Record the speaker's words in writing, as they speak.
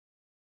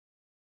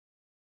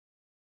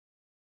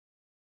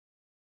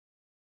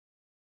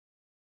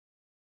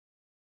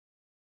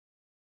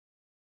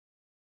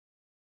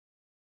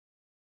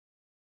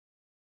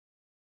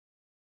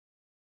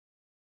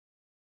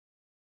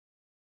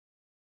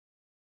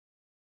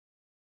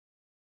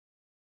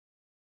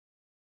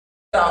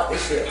off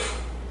this year.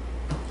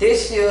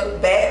 This year,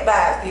 bad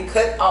vibes get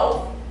cut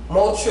off.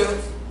 More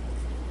trips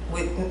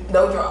with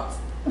no drops.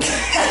 Why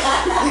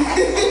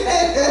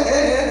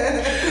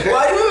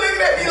you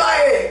looking at me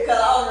like that? Because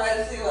I was ready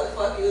to see what the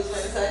fuck you was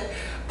going to say.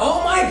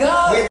 Oh my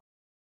God.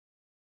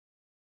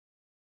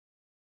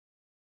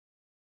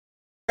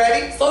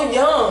 Ready? So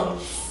young,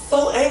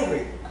 so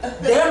angry.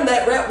 Damn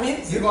that rap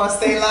music. You gonna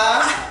stay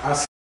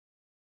live?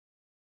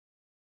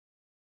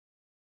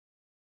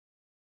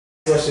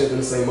 I should have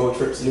been saying more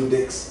trips, new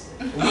dicks.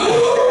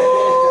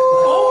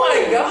 Oh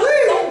my God,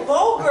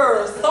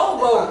 so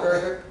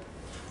vulgar.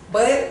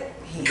 But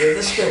he is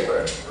a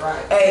stripper.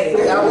 Right. Hey,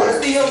 y'all want to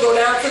see him go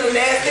down to the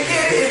Nasty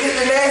Kitty? Is it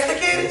the Nasty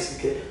Kitty? Nasty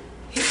Kitty.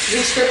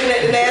 He's stripping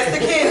at the Nasty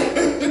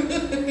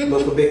Kitty.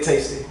 Look for Big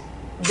Tasty.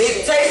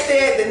 Big Tasty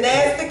at the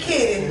Nasty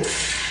Kitty.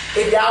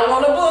 If y'all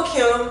want to book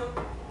him,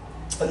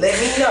 let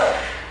me know.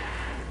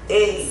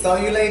 Hey. So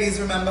you ladies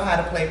remember how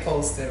to play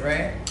Post-it,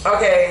 right?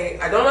 Okay,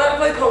 I don't know how to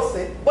play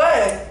Post-it,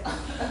 but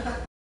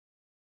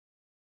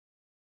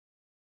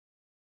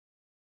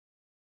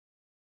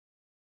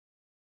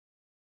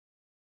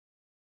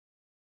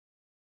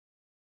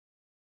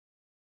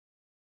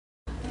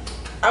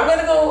I'm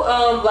gonna go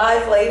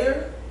live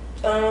later.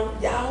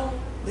 Y'all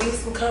leave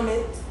some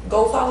comments.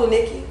 Go follow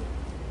Nikki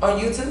on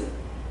YouTube.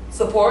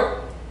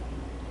 Support.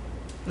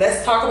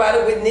 Let's talk about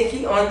it with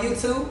Nikki on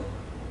YouTube.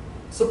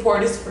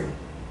 Support is free.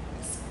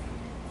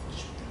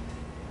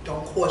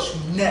 Don't cost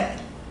you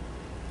nothing.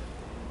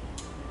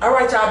 All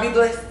right, y'all. Be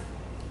blessed.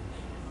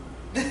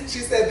 She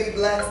said be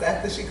blessed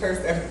after she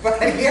cursed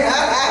everybody.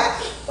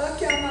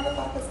 Fuck y'all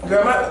motherfuckers.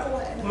 Girl,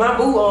 my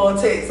boo on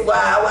text.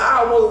 Wow,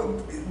 I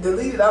almost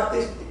deleted off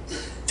this.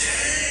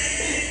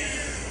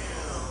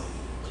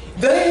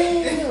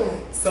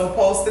 Damn. So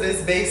Post-it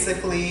is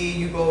basically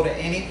you go to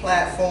any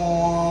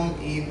platform,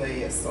 either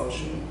your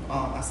social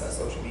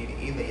media,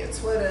 either your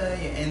Twitter,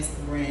 your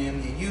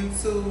Instagram, your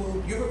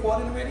YouTube. You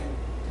recording already?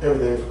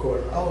 Everything's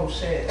recorded. Oh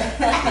shit.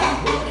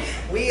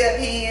 We up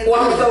here.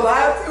 Well, I'm so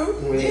live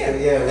too.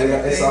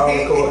 It's all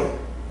recorded.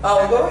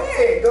 Oh, go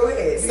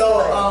ahead.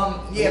 So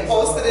yeah,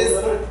 Post-it is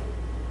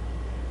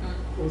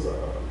Who's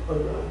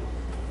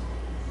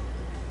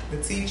the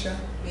teacher.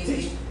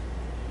 Me.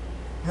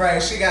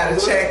 Right, she gotta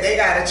check. They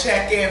gotta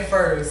check in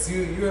first.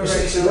 You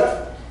already. She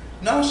left?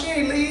 No, she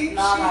ain't leave.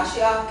 No,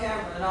 she off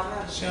camera. No,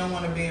 She don't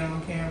want to be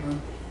on camera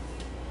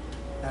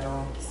at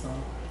all. So,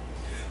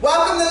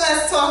 welcome to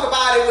Let's Talk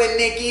About It with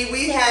Nikki.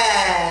 We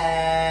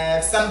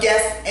have some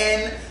guests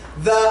in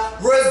the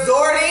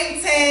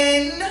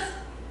Resortington,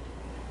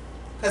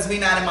 because we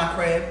not in my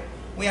crib.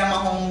 We at my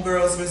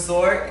homegirls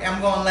resort. I'm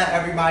gonna let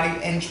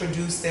everybody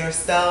introduce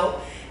themselves,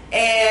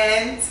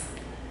 and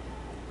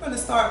I'm gonna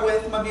start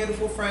with my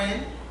beautiful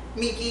friend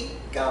Miki.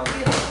 Go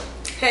get it.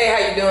 Hey, how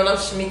you doing? I'm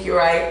Shamiki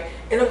Wright,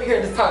 and I'm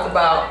here to talk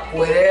about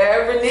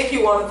whatever Nikki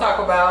want to talk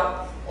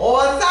about. All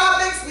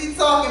topics, we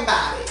talking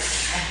about it.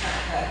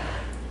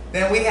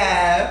 Then we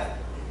have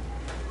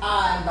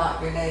I'm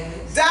Dr.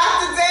 Davis.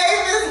 Dr.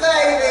 Davis,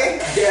 baby.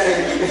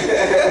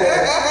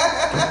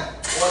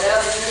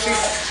 Whatever you She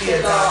want, a you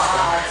know, doctor.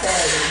 I'll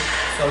tell you.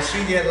 So she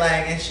get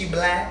like, and she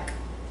black.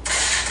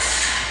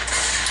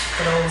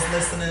 For those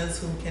listeners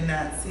who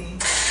cannot see,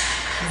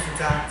 she's a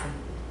doctor.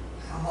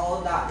 I'm a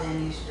whole doctor in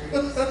these streets.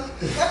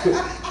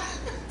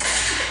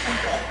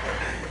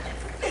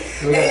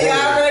 And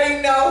y'all already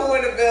know who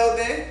in the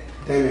building.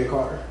 Damian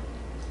Carter.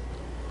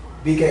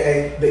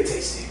 BKA Big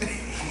Tasty.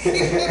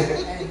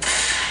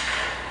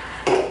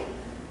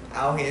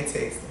 Out here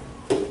texting.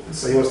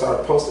 So you want to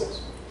start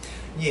Post-its?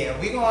 Yeah,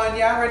 we going,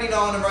 y'all already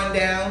know on the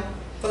rundown.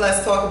 But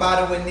let's talk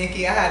about it with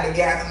Nikki. I had to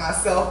gather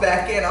myself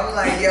back in. I'm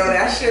like, yo,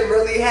 that shit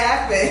really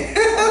happened.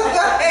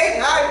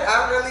 Like,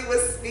 I really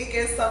was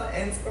speaking some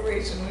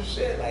inspirational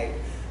shit. Like,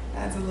 I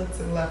had to look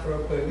to the left real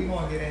quick. We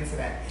gonna get into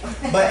that.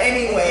 But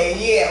anyway,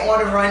 yeah, on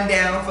the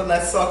rundown for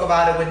Let's Talk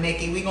About It with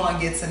Nikki, we gonna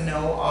get to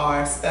know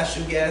our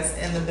special guest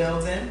in the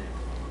building.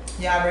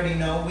 Y'all already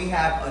know we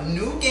have a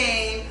new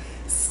game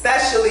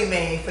specially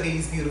made for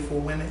these beautiful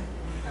women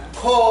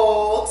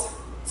called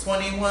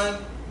 21,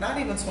 not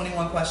even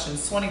 21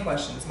 questions, 20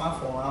 questions. My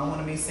fault. I don't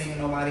want to be saying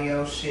nobody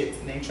else shit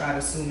and they try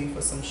to sue me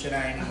for some shit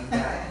I ain't even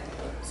got.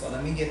 So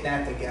let me get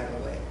that together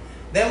with.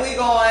 Then we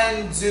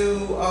going to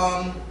do,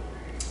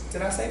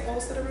 did I say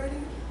Post-it already?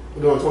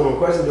 We're doing 21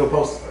 questions, we're doing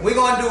Post-it. We're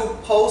going to do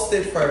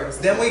Post-it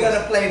first. Then we're going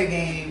to play the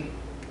game,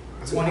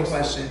 20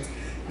 questions.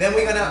 Then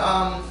we're going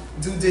to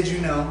do Did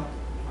You Know?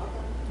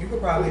 You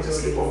could probably do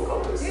Just keep it. on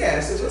going. Yeah,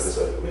 so just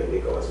we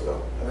go as we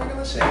go.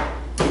 regular shit.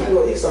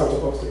 You start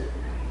with Post-it.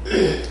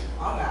 Okay,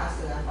 I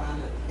still gotta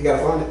find it. You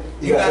gotta find it.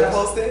 You got to yours?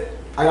 post it?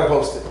 I gotta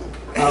post it.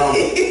 He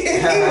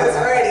was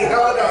ready.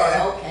 Hold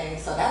on. Okay,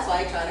 so that's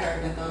why you tried to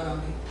hurt the gun on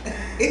me.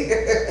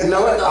 You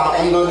know what?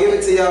 I'm gonna give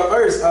it to y'all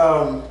first.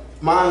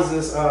 Mine's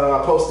is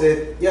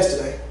posted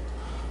yesterday.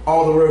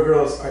 All the real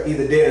girls are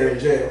either dead or in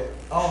jail.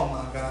 Oh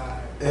my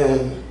God.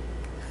 And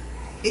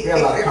we got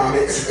a lot of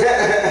comments.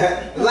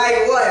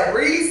 Like what?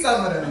 Read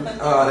some of them.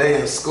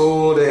 They in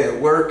school, they at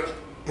work,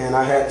 and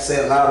I had to say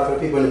it louder for the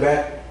people in the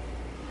back.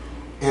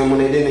 And when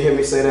they didn't hear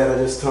me say that, I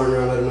just turned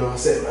around and let them know I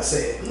said what I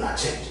said. I'm not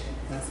changing.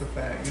 That's a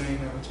fact. You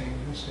ain't never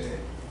changing shit.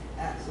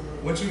 Absolutely.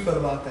 What you feel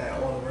about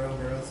that? All the real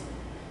girls.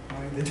 I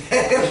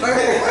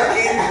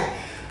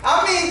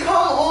mean, come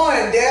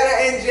on,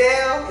 Dada in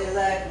jail.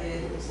 Exactly.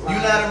 It's You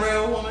like- not a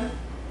real woman?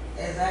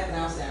 Exactly.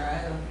 I'm saying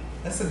right here.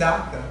 That's a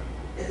doctor.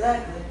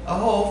 Exactly. A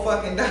whole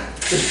fucking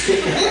doctor.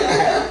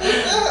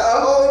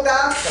 A whole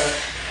doctor.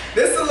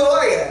 This a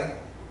lawyer.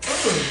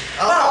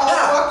 A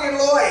whole fucking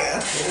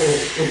lawyer.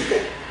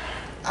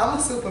 I'm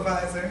a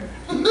supervisor.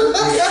 You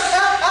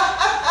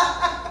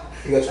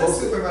got your A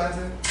post-it?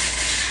 supervisor.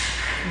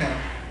 No.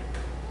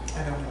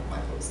 I don't have my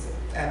post-it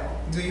at all.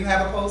 Do you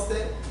have a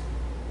post-it?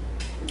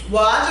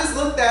 Well, I just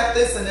looked at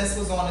this and this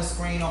was on the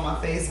screen on my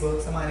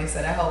Facebook. Somebody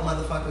said, I help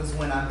motherfuckers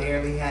when I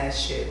barely had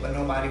shit, but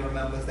nobody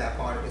remembers that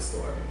part of the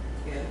story.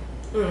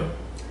 Yeah.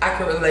 I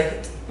can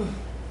relate.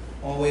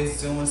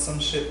 Always doing some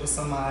shit with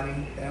somebody.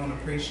 They don't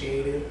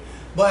appreciate it.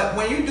 But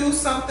when you do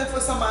something for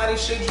somebody,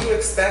 should you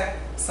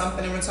expect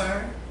something in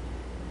return?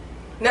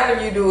 Not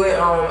if you do it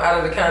out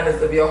of the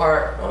kindness of your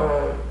heart.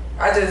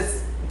 I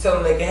just tell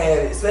them they can have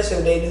it, especially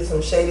if they do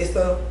some shady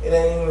stuff. It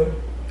ain't even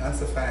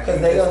That's a fact.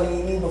 because they gonna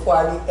need me before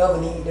I ever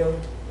need them.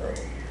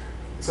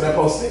 So that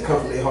post didn't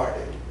come from their heart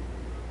then?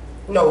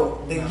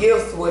 No, the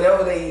gifts,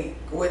 whatever they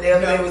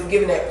was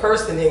giving that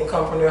person, didn't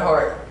come from their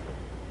heart.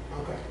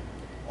 Okay.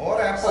 All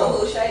that So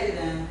post. who's shady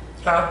then?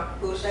 Huh?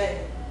 Who's shady?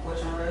 Which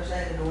one real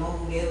shady? The one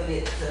who giving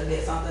it to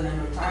get something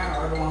in return,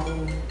 or the one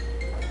who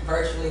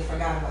virtually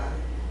forgot about it?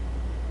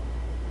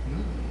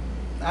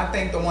 I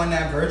think the one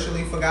that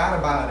virtually forgot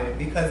about it,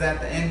 because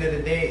at the end of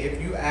the day, if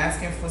you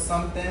asking for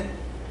something,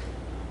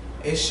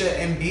 it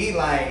shouldn't be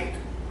like,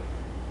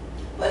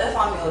 But if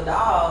I'm your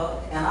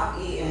dog and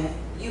I'm eating,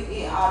 you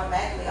eat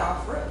automatically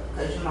off rip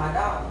because you're my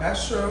dog.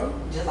 that's true.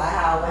 Just like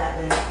how it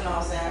happened, you know what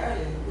I'm saying,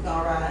 earlier. We're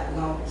gonna ride,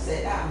 we're gonna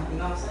sit down, you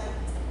know what I'm saying?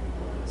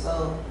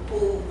 So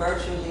who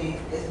virtually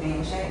is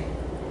being shady?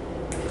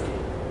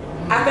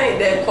 I think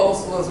that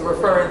post was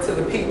referring to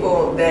the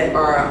people that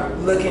are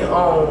looking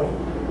on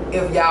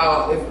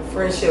if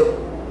friendship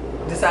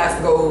decides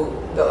to go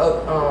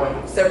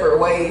the separate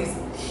ways.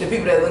 The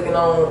people that looking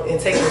on and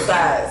taking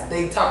sides,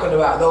 they talking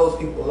about those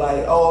people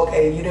like, oh,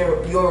 okay, you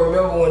don't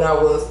remember when I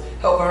was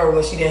helping her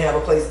when she didn't have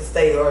a place to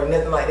stay or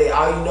nothing like that.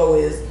 All you know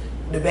is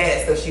the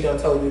bad stuff she done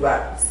told you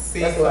about. See,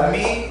 That's for what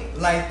me,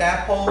 like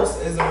that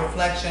post is a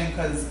reflection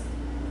because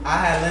I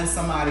had lent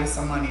somebody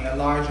some money, a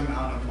large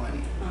amount of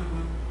money,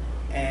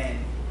 and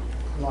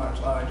large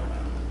amount of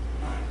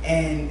money.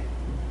 And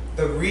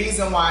the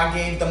reason why I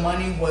gave the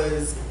money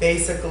was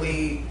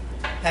basically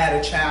had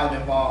a child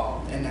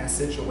involved in that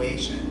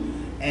situation.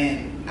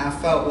 And I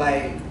felt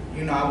like,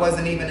 you know, I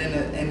wasn't even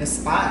in the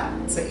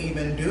spot to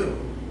even do,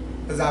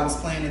 because I was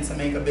planning to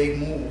make a big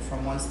move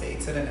from one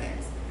state to the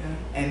next.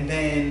 Yeah. And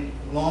then,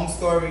 long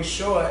story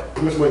short,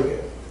 How much money you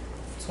get?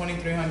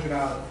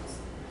 $2,300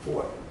 For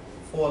what?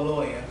 for a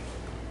lawyer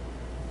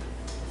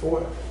For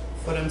what?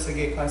 for them to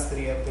get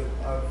custody of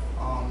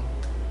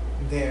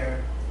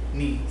their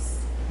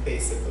niece,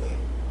 basically.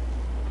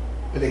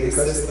 Did they get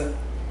custody? Sister-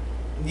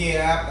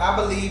 Yeah, I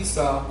believe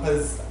so,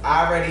 because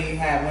I already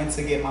had went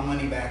to get my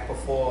money back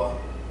before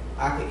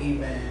I could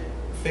even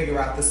figure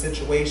out the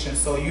situation.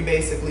 So you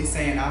basically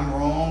saying I'm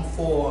wrong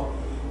for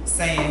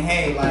saying,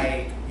 hey,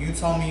 like, you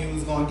told me you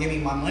was going to give me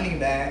my money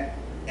back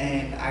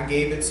and I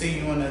gave it to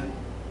you in a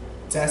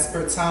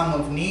desperate time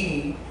of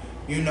need.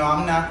 You know,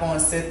 I'm not going to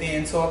sit there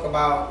and talk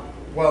about,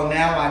 well,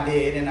 now I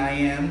did and I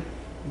am.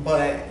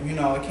 But, you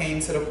know, it came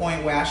to the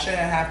point where I shouldn't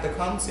have to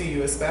come to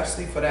you,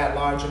 especially for that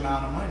large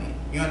amount of money.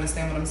 You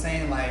understand what I'm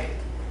saying? Like,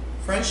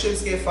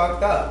 friendships get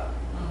fucked up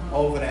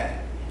over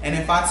that. And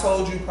if I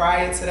told you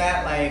prior to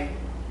that, like,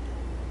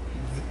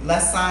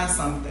 let's sign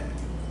something.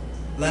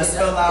 Let's Did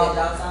fill y'all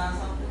out. sign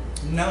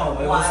something? No,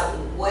 it Why?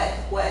 was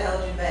What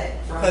held you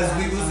back from because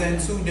we signing was in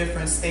something? 2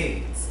 different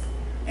states.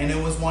 And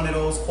it was one of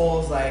those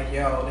calls like,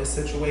 yo, this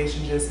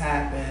situation just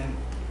happened.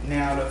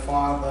 Now the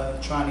father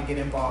trying to get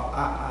involved.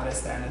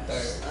 This, that, and the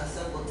third. A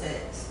simple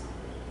text.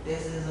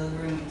 This is an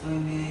agreement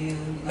between me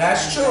and you.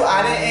 That's true.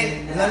 I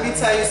didn't. Let me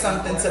tell you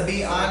something. To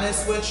be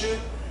honest with you,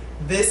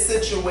 this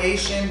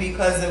situation,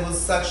 because it was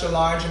such a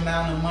large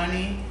amount of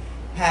money,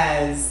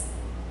 has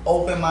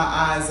opened my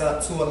eyes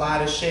up to a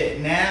lot of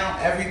shit. Now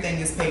everything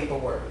is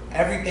paperwork.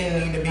 Everything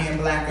need to be in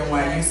black and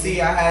white. You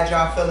see, I had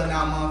y'all filling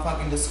out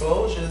motherfucking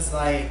disclosures,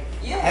 like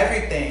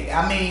everything.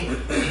 I mean,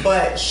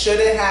 but should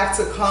it have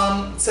to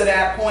come to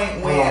that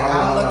point where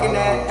I'm looking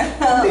at?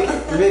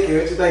 Mickey,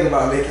 what you think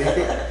about Mickey?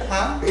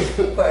 Huh?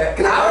 But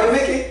Can I call you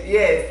Mickey?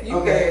 Yes, you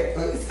Okay.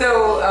 can.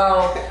 So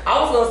I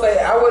was gonna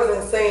say I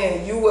wasn't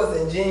saying you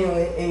wasn't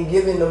genuine in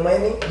giving the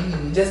money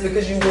just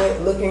because you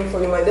went looking for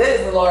your money. That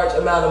is a large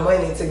amount of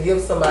money to give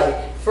somebody,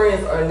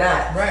 friends or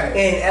not. Right.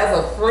 And as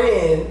a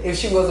friend, if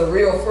she was a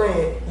real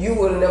friend, you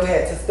would have never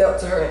had to step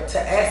to her to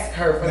ask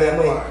her for that That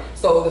money. part.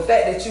 So the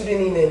fact that you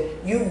didn't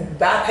even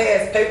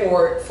bypassed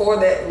paperwork for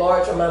that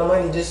large amount of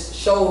money just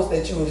shows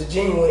that you was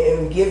genuine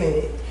in giving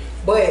it.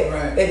 But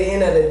Right. at the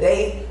end of the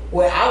day,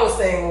 what I was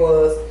saying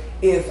was,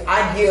 if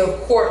I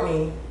give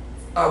Courtney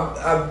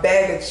a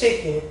bag of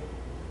chicken.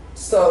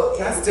 So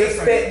That's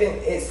different.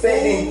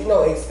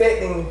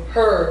 expecting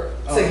her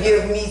to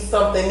give me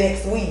something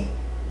next week.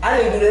 I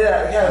didn't do that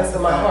out of kindness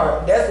of my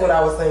heart. That's what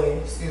I was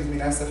saying. Excuse me,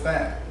 that's a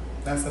fact.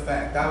 That's a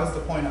fact. That was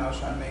the point I was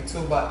trying to make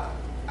too. But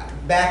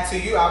back to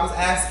you, I was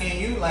asking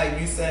you, like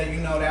you said,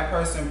 that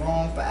person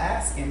wrong for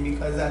asking,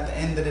 because at the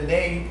end of the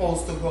day, you're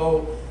supposed to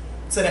go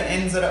to the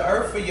ends of the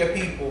earth for your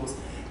peoples.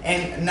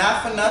 And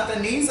not for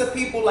nothing, these are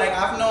people, like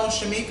I've known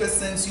Shamika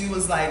since you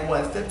was like,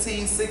 what,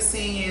 15,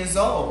 16 years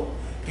old.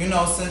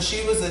 Since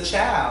she was a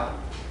child.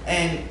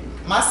 And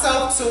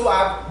myself too,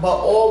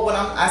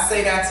 I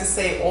say that to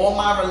say all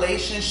my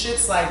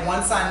relationships, like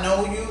once I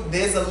know you,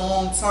 there's a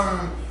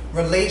long-term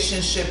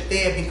relationship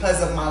there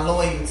because of my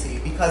loyalty,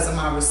 because of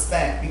my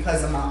respect,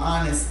 because of my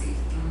honesty.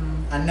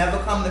 I never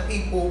come to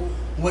people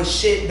with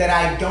shit that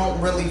I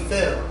don't really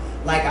feel.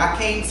 Like I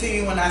came to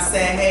you and I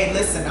said, hey,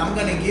 listen, I'm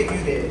gonna give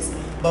you this,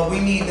 but we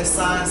need to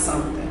sign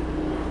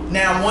something.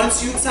 Now,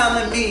 once you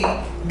telling me,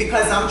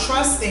 because I'm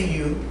trusting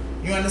you,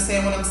 you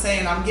understand what I'm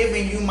saying? I'm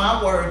giving you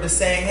my word to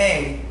say,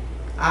 hey,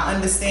 I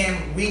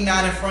understand we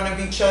not in front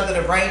of each other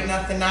to write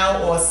nothing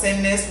out or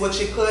send this,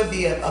 which it could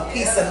be a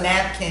piece of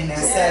napkin that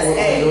says,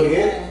 hey. Would you do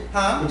it again?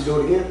 Huh? Would you do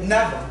it again?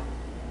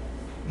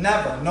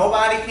 Never.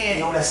 Nobody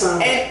can. That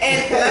sounds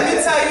and let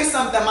me tell you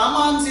something. My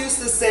moms used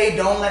to say,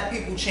 don't let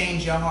people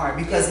change your heart,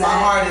 because my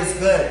heart is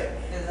good.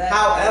 Exactly.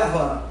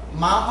 However,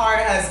 my heart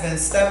has been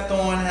stepped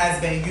on, has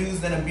been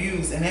used and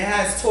abused, and it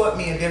has taught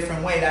me a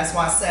different way. That's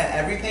why I said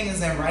everything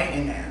is in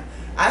writing now.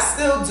 I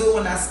still do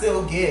and I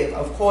still give.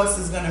 Of course,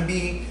 there's going to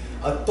be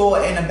a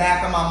thought in the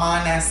back of my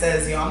mind that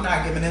says, I'm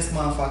not giving this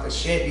motherfucker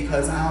shit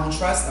because I don't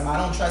trust him. I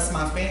don't trust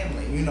my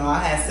family.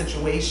 I had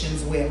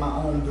situations where my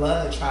own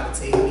blood tried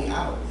to take me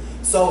out.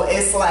 So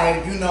it's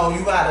like, you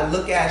got to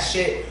look at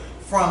shit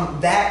from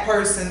that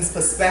person's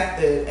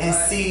perspective and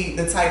see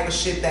the type of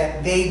shit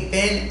that they've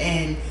been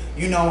in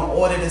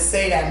order to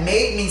say that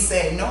made me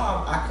say, no,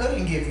 I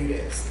couldn't give you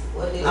this.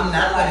 I'm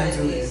not going to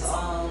do this.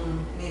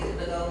 Needed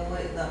to go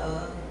with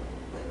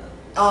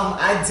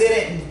I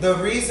didn't. The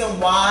reason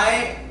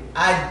why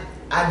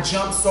I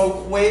jumped so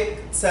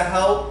quick to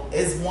help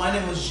is, one,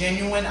 it was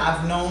genuine.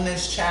 I've known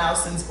this child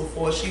since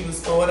before she was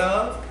thought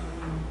of.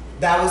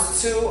 That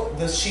was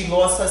 2. She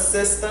lost her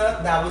sister.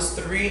 That was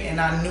 3.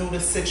 And I knew the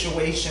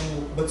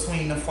situation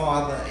between the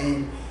father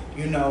and,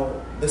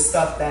 the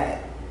stuff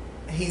that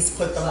he's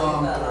put the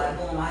mom through. Like,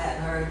 boom, I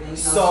hadn't heard.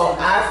 So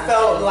I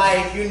felt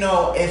like,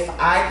 if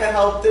I could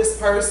help this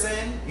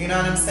person, you know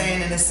what I'm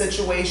saying, in the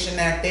situation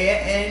that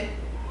they're in,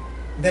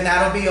 then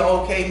that'll be an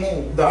okay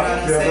move. You know what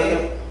I'm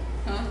saying?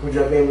 Would you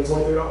have been with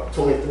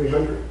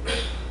 $2,300?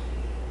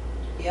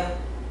 Yeah,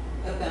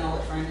 depending on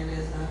what friend it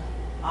is,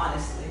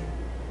 honestly.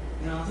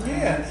 You know what I'm saying?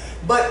 Yeah,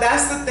 but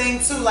that's the thing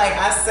too. Like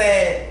I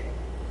said,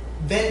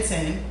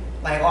 venting,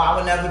 like, I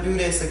would never do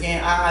this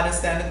again. I had to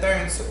stand there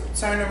and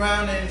turn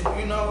around and,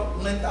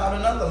 lent out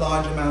another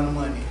large amount of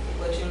money.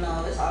 But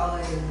it's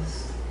always,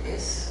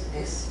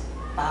 it's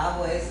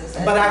 5 ways to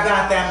say. But I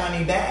got that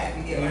money back.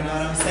 You know what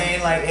I'm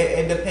saying? Like,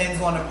 it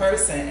depends on the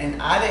person.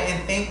 And I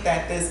didn't think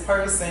that this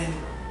person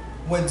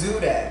would do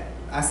that.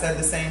 I said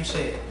the same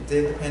shit. It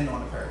did depend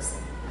on the person.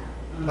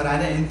 But I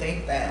didn't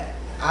think that.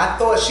 I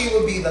thought she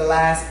would be the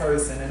last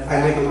person in the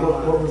back of my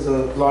mind. What was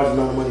a large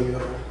amount of money you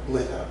ever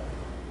lent out?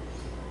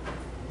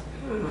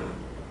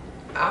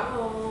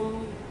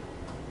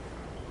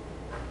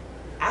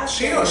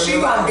 She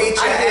gonna beat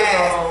your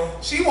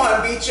ass. She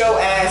wanna beat your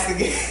ass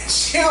again.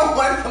 She don't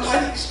want the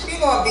money. She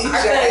gonna beat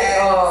your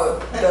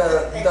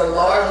ass. The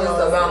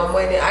largest amount of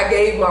money, I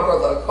gave my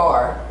brother a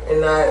car,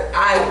 and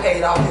I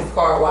paid off his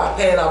car while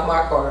paying off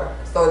my car.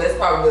 So that's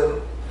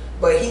probably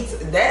but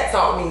that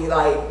taught me,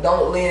 like,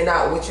 don't lend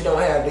out what you don't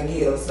have to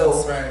give.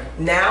 So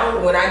now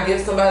when I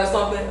give somebody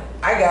something,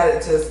 I got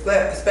it to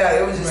spell.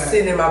 It was just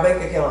sitting in my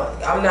bank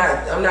account. I'm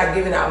not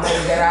giving out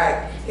money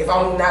that if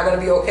I'm not gonna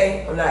be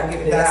okay, I'm not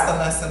giving it out. That's the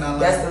lesson I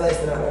learned. That's the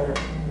lesson I learned.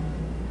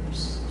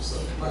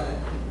 But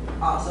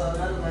also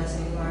another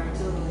lesson you learned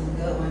too is a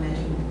good one, that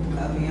you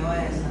cover your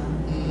ass now.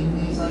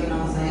 So you know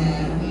what I'm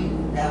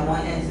saying? That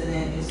one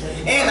incident you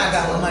said. And I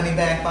got my money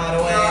back, by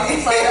the way.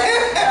 So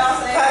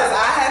Because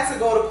I had to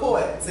go to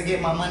court to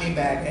get my money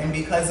back, and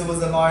because it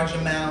was a large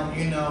amount,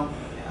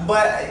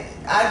 But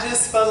I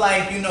just felt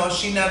like,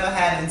 she never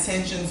had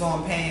intentions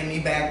on paying me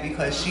back,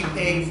 because she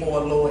paid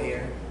for a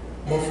lawyer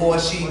before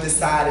she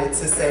decided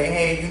to say,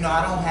 hey,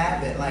 I don't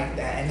have it like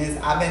that. And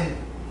I've been,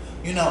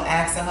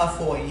 asking her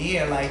for a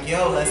year, like,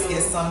 yo, let's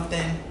get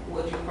something.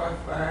 Would you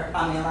prefer,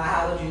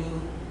 how would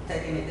you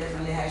take it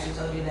differently? Had she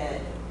told you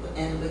that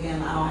in the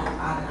beginning,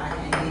 I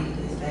can't give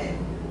you this back?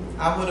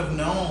 I would have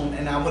known,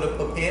 and I would have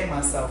prepared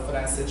myself for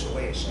that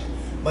situation.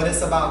 But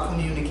it's about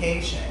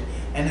communication,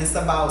 and it's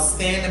about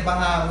standing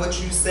behind what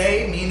you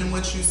say, meaning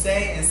what you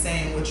say, and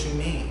saying what you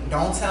mean.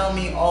 Don't tell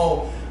me,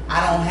 oh,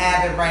 I don't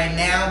have it right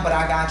now, but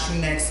I got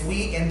you next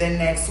week, and then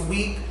next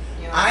week,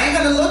 I ain't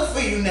gonna look for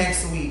you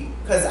next week,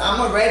 because I'm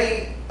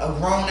already a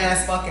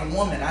grown-ass fucking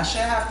woman. I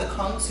shouldn't have to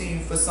come to you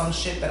for some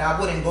shit that I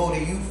wouldn't go to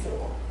you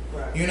for.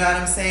 Right. You know what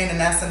I'm saying? And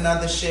that's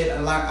another shit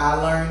I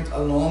learned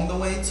along the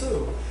way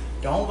too.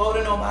 Don't go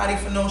to nobody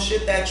for no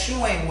shit that you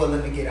ain't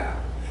willing to get out.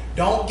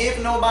 Don't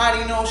give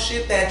nobody no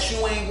shit that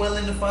you ain't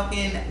willing to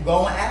fucking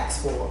go and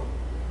ask for.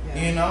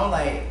 Yeah. You know,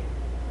 like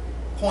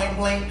point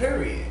blank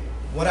period.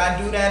 Would I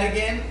do that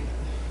again?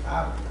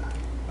 I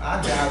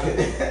doubt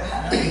it.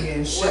 I ain't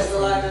getting shit. What's the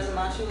from largest you.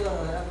 amount you will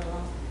ever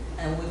loan?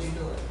 And would you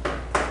do it?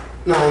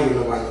 No, I ain't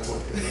giving nobody no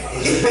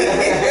 $23.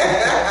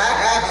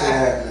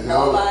 Yeah,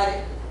 Nobody?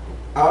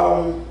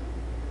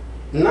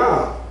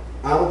 No.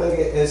 I don't think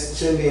it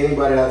shouldn't be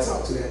anybody that I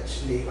talk to that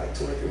should need like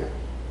 $2,300.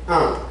 I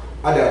don't know.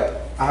 I doubt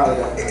it. I highly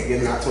doubt it.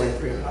 Giving out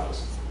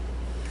 $2,300.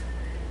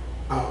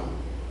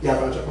 Yeah, I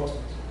found your post.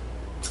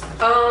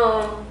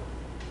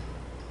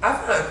 I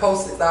find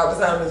post-its all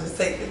the time and just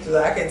take pictures.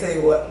 I can't tell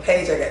you what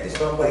page I got this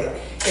from, but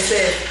it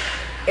says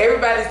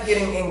everybody's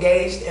getting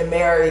engaged and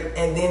married,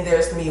 and then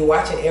there's me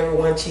watching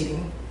everyone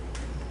cheating.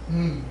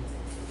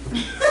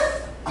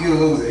 You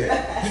lose it.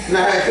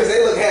 Nah, because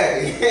they look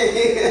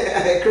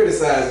happy.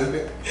 Criticizing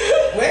it.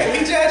 Wait,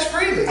 we judge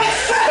freely.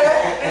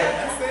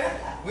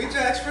 We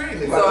judge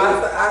freely. So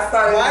I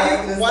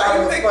started.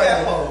 Why you pick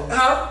that poll?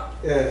 Huh?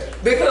 Yeah.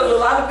 Because a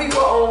lot of people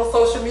on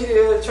social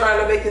media are trying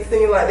to make it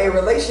seem like their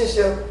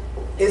relationship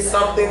is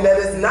something that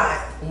is not.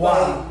 Why?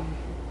 Like,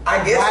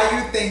 I guess Why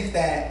you think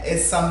that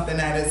is something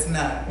that it's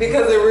not?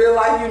 because in real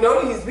life you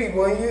know these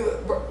people and you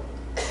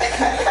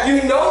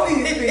know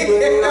these people.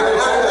 And you're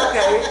like,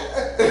 okay,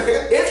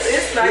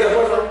 it's not. You got a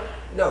boyfriend?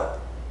 No,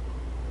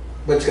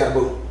 But you got a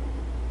boo.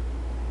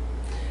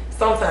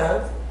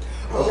 sometimes.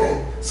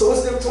 Okay. So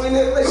what's the difference between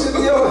their relationship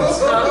and yours?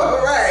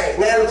 Right. What's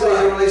the difference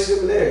between your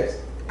relationship and theirs?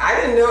 I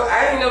didn't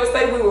never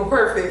say we were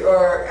perfect,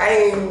 or I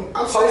ain't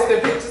I'm posting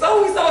pictures.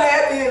 Oh, we so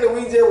happy and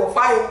we just were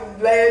fighting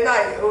last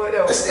night or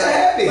whatever. I'm still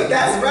happy. But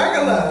that's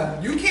regular.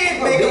 You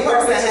can't make a Big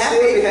person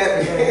still be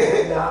happy.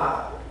 happy.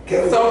 Nah.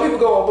 Can we- Some people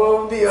go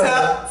above and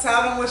beyond.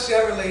 Tell them what's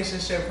your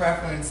relationship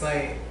preference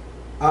like.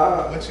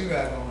 What you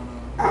got going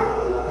on? I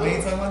don't know. We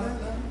ain't talking about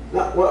that?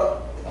 No, well,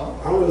 Oh.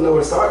 I don't really know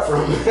where to start from.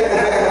 Like,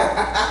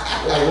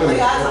 We women.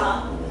 got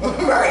time.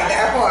 Right,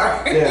 that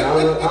part. Yeah,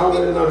 I don't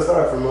really know where to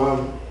start from.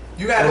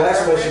 You The got a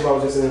last relationship I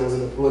girlfriend? was just in was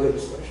in a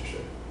polygamous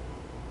relationship.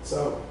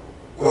 So,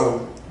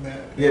 There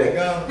yeah. you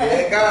go.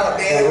 There you go.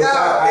 There Yeah, you we go.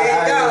 talk- There you I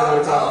didn't want to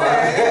go. talk Go about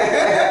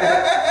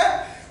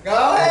ahead. Go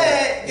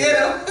ahead. Get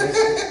him.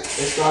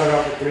 It started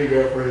off with 3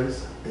 girlfriends,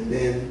 and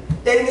then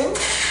They knew.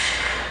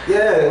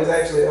 yeah, it was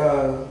actually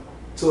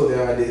 2 of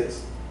their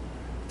ideas,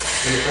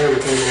 and the 3rd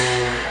one came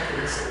on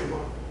in the same month.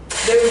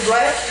 They was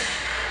black.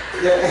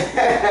 Yeah,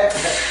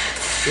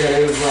 yeah,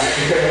 it was like,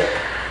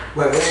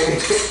 but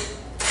then,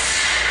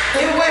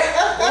 In what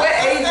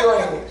age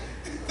range?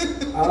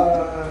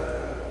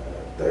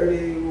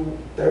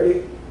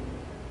 30,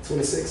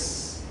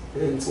 26,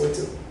 and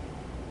 22.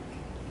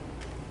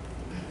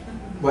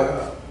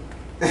 But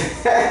Did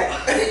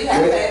you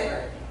have a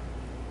favorite?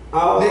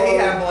 Did he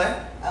have what?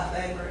 A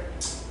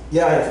favorite?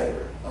 yeah, I had a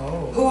favorite.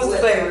 Oh. Who was the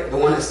favorite? The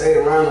one that stayed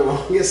around the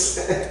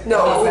longest. No,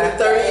 who was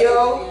the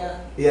 30-year-old? Yeah.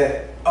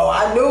 Yeah. Oh,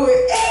 I knew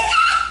it.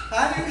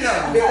 How do you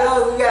know?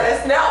 Because we got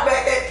that snap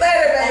back, that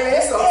 30,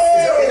 baby. So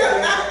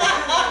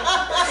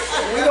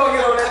we gonna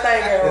get on that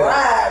thing and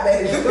ride,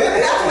 baby.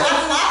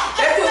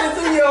 That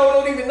 22-year-old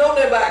don't even know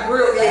nothing about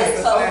grill Yeah,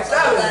 games. so, So,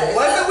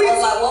 Wasn't we-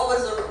 like, what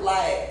was the,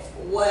 like,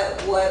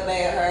 what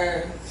made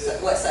her,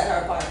 what set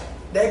her apart?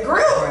 that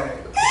grill. Right.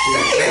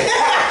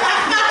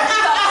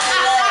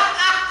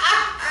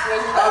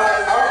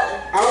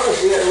 I don't know.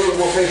 She had a little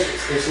more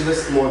patience, and she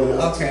listened more than the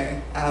other two.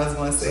 Okay, I was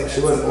going to say So that.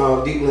 she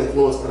wasn't deeply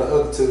influenced by the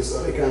other 2,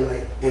 so they kind of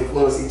like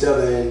influence each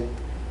other and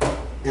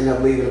end up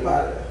leaving up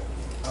out of there.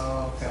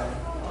 Oh, okay.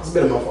 It's a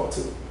bit of my fault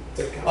too.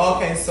 Take account.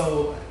 Okay,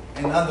 so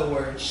in other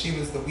words, she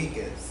was the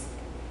weakest.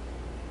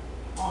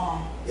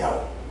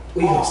 Yo,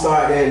 we gonna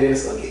start there and then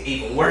it's gonna get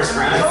even worse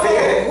right Oh,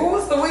 there. who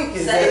was the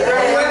weakest? Say The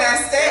that. one that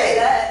Say stayed.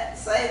 that.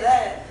 Say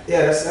that.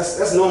 Yeah,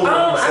 that's normal. I What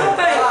don't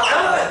people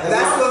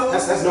say.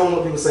 think. That's normal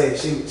what people say.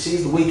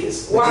 She's the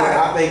weakest. But Why?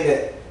 I think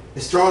that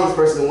the strongest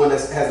person, is the one that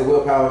has the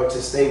willpower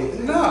to stay with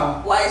it.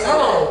 No. Why is Hold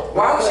that? on.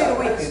 Why was she the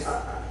weakest?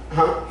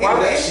 Huh? Why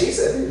That was she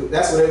said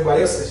that's what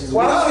everybody else says. She's the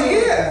Why weakest. Oh, was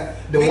she- yeah.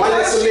 The one that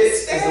Because she submits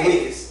is the stayed.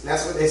 weakest.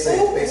 That's what they say.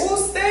 Who basically.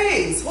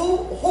 stays? Who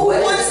What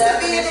is wants the to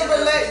be in a definition?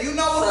 relationship? You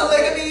know what So-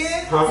 polygamy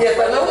is? Huh? Yes,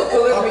 I know what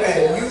polygamy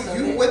Okay, is.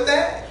 you with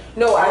that?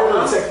 No, I don't know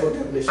the I'm technical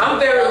definition.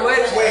 very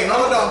much. Wait,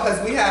 hold on, because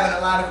we having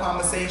a lot of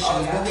conversations.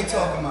 What we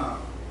talking about?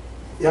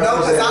 Y'all No, can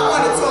 'cause say I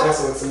wanna that. talk- That's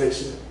what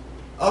submission.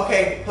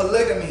 Okay,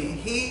 polygamy.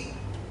 He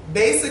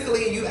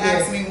basically, you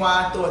asked me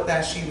why I thought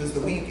that she was the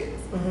weakest.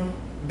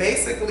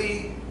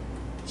 Basically,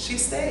 she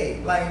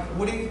stayed. Like,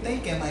 what are you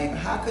thinking? Like,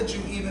 how could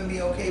you even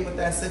be okay with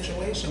that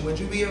situation? Would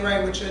you be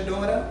alright with your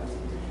daughter?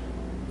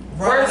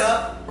 Running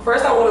up?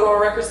 First, I want to go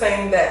on record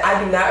saying that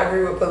I do not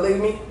agree with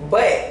polygamy,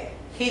 but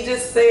he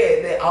just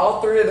said that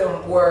all 3 of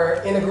them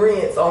were in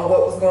agreement on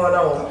what was going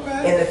on,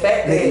 Okay. and the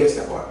fact Nigga missed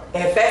that,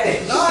 that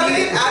part. No, I she,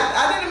 didn't.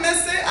 I didn't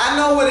miss it. I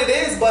know what it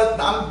is, but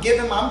I'm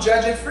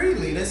judging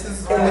freely. This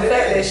is and what the it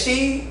fact that is.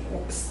 she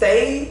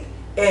stayed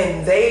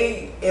and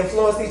they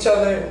influenced each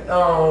other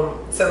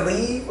to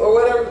leave or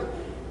whatever,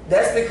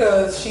 that's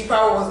because she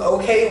probably was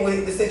okay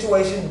with the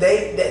situation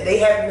that they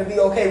happen to be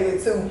okay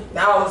with too.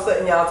 Now all of a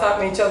sudden y'all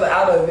talking each other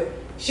out of it.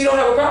 She don't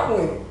have a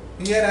problem with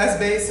it. Yeah, that's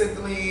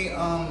basically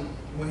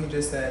what he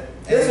just said.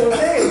 That's what I'm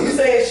saying. You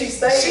saying she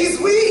stayed? She's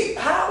weak.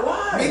 How?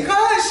 Why?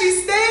 Because she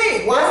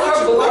stayed. Why That's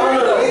would her you belief. blame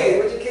her? Hey,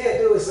 what you can't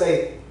do is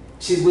say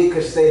she's weak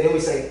because she stayed. Then we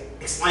say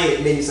explain it,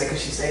 and then you say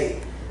because she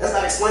stayed. That's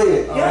not explaining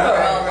it. Yeah.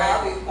 Well, a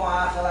lot of people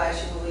I feel like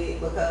she weak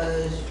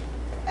because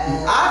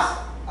as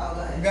oh,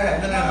 go ahead. Go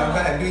ahead. No. Go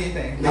ahead. Do your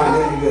thing. Nah,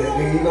 Nikki good.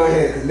 Nikki, you go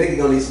ahead because Nikki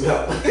gonna need some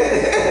help. Go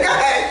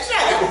ahead.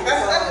 Shut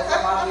up. So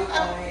from my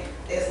viewpoint,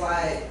 it's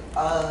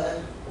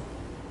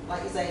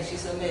like you saying,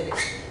 she's submitted.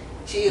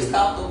 She is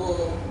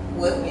comfortable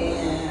with being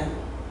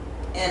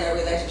in a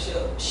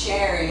relationship,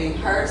 sharing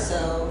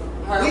herself,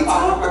 her We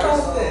part of talked her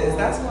about this. soul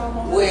That's why I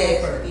want to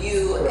with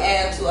you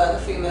and two other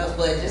females.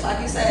 But just like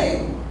you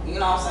say, you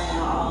know what I'm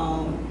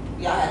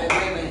saying? Y'all had an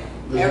agreement.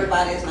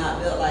 Everybody is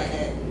not built like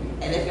that.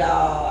 And if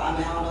y'all, I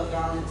mean, I don't know if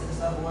y'all into the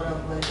stuff or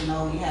whatever, but you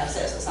know, when you have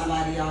sex with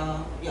somebody,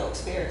 y'all, your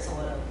experience or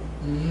whatever.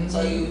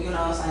 So you know what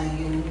I'm saying,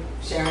 you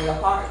sharing your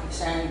part, you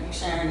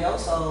sharing your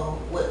soul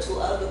with two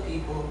other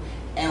people,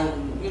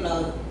 and you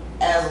know,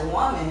 as a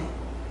woman,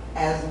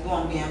 as you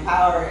want to be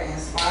empowered,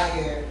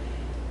 inspired,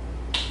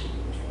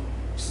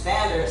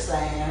 standards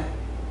saying,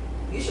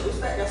 you should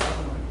respect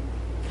yourself more.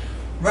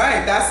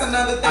 Right. That's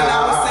another thing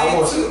I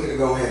was saying too. To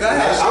go ahead. Go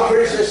ahead. I'm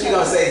pretty sure she's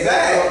gonna say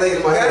exactly what I'm thinking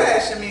in my Go head.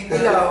 ahead, Shamika.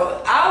 You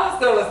know, I was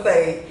gonna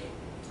say,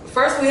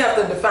 first we have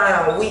to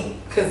define weak,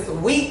 because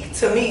weak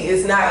to me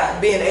is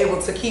not being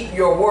able to keep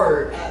your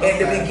word. At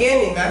the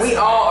beginning, That's we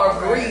all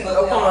agreed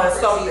But we all upon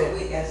perceive something.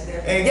 weak as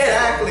different.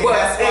 Exactly. but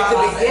That's at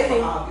why the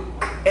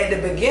beginning, at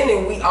the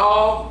beginning, we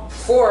all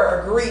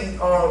four agreed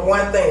on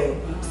one thing.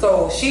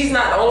 So she's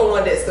not the only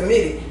one that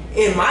submitted.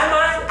 In my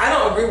mind, I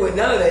don't agree with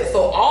none of that. So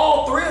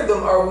all three of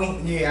them are weak.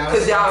 Yeah, I was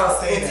Because y'all about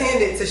to say that.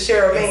 intended to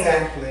share a man.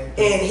 Exactly.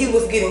 And he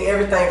was getting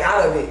everything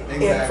out of it,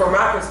 Exactly. and from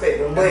my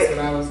perspective. That's But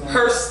what I was like.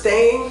 her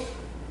staying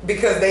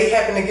because they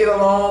happen to get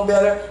along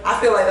better, I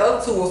feel like the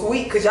other two was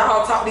weak because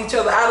y'all talked each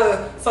other out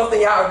of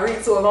something y'all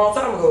agreed to a long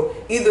time ago.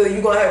 Either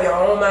you're going to have your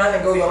own mind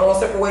and go your own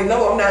separate way.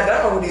 No, I'm not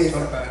down with this.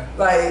 Okay.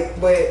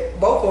 Like, but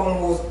both of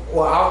them was,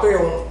 well, all three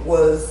of them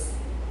was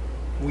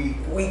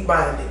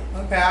weak-minded.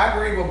 Okay, I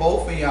agree with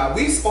both of y'all.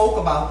 We spoke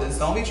about this.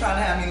 Don't be trying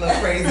to have me look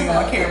crazy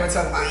on camera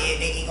talking about, yeah,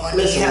 nigga gonna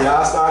need Listen, help.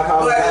 y'all start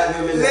calling But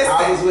black women that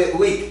I was with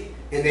weak,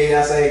 and then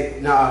y'all say,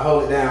 nah,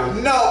 hold it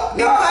down. No, No,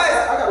 because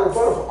I got a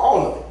rebuttal for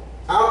all of it.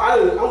 I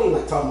don't even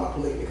like talking about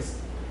polygamy because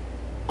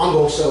I'm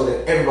gonna show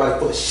that everybody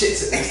full of shit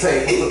at this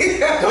table. Don't do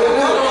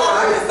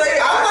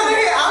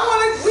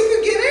it. we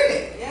could get in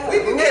it. Yeah. We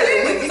could get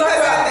in we it can because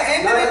talk about at the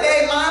end of the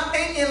day, my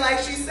opinion, like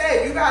she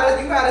said, you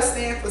gotta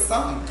stand for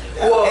something.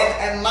 Well-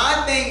 and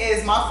my thing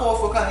is my fault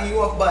for cutting you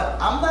off, but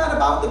I'm not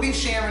about to be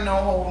sharing no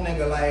whole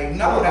nigga. Like,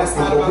 no, that's I'm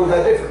not gonna about prove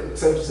that that. different.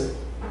 Say what you said.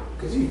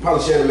 Because you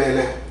probably share the man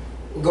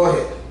now. Go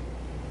ahead.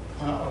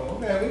 Oh,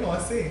 okay, we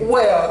gonna see.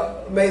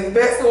 Well, may the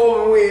best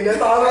woman win.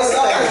 That's all I'm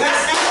saying.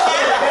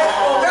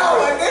 No,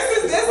 but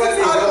this is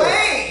her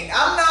lane.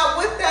 I'm not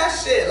with that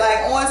shit. Like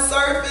on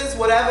surface,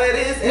 whatever it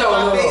is, in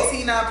my face,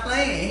 he not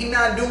playing. He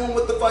not doing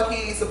what the fuck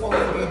he ain't supposed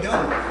to be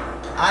doing.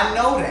 I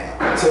know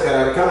that. Took that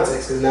out of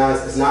context because now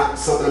it's not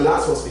something I'm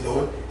not supposed to be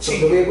doing.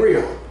 Something we agree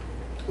on.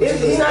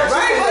 He's not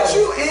Right, cheating, but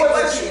you though. ain't, He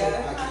wasn't but you.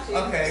 cheating.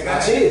 Okay, go I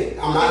ahead. cheated.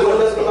 I'm not doing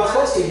nothing I'm not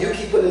supposed to. You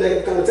keep putting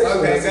negative connotation on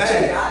Okay, it. go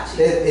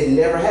ahead. It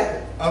never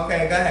happened.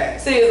 Okay, go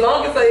ahead. See, as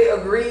long as they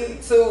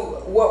agreed to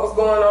what was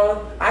going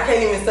on, I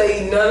can't even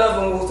say none of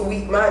them was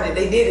weak-minded.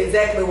 They did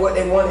exactly what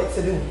they wanted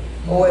to do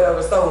or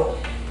whatever. So,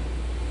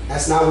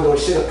 That's not we doing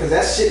shit up because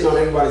that's shitting on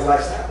everybody's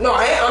lifestyle. no,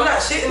 I'm not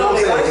shitting You know on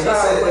what their I'm saying? If you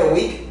lifestyle. said that they're but-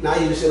 weak, now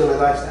you just shit on their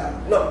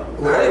lifestyle. No,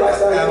 Whatever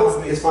lifestyle that you was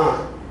want, me. it's fine.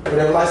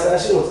 Whatever lifestyle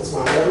she wants, it's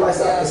fine. Whatever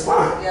lifestyle, it's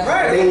fine. Yeah.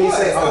 Right, And then of you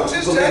course. say, oh, I'm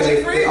just polygamy,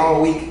 judging free. they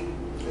all weak.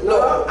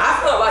 No, I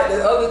felt like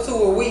the other two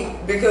were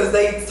weak because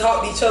they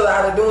talked each other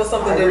out of doing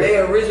something I that agree. they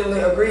originally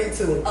agreed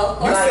to. Of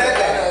course. You Like, said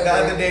that the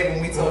other day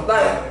when we talked about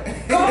Like,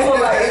 it. come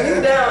on, like, if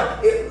you down,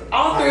 if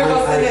all three of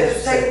us sitting at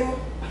this table,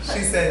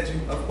 She said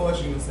you. Of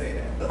course you would say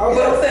that. Oh, but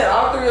yeah. I'm saying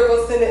all three of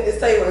us sitting at this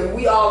table, if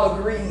we all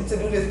agreed to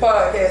do this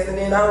podcast, and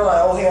then I'm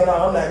like, oh hell no,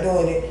 I'm not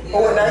doing it. Yeah.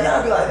 Or now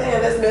y'all be like,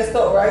 damn, that's messed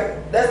up, right?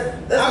 That's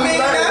I mean,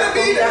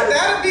 learning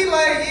that'd be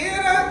like,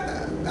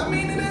 yeah. I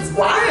mean, it is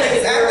Well, what I it think is.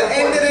 it's At the very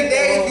end of the important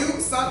day,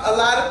 a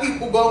lot of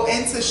people go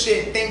into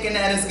shit thinking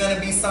that it's gonna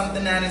be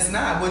something that it's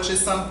not, which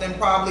is something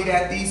probably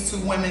that these two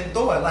women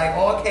thought. Like,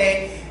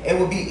 okay, it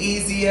would be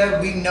easier.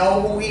 We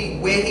know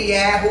where he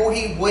at, who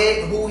he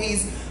with, who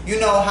he's, you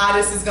know, how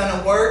this is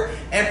gonna work,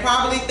 and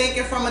probably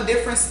thinking from a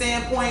different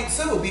standpoint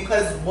too.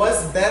 Because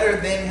what's better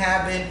than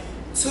having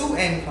two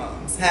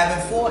incomes,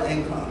 having four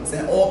incomes,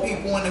 and all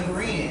people in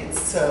agreement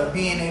to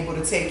being able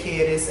to take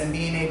care of this and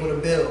being able to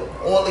build.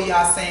 All of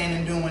y'all saying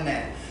and doing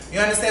that. You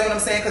understand what I'm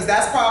saying? Because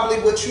that's probably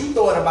what you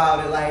thought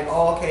about it. Like,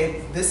 oh,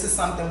 okay, this is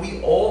something we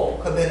all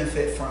could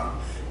benefit from.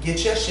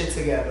 Get your shit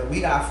together.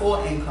 We got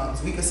four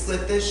incomes. We could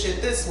split this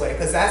shit this way.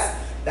 Because that's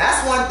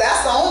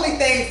That's the only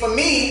thing for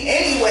me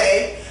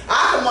anyway.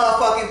 I can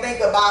motherfucking think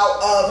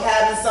about of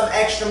having some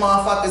extra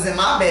motherfuckers in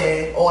my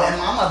bed or in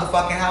my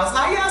motherfucking house.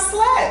 How y'all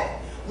slept?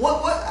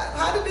 What,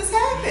 how did this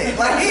happen?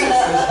 Like,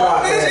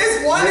 it's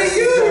just one of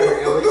you.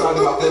 And we're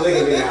talking about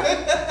polygamy now.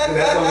 And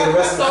that's gonna be the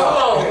rest of the So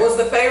hold talk. on, was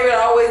the favorite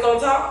always on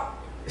top?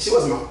 She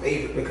wasn't my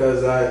favorite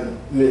because I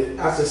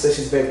just said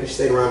she's favorite because she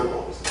stayed around the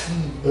longest.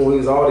 When we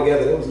was all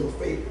together, there was no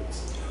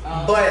favorites.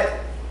 But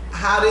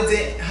how did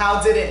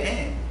it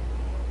end?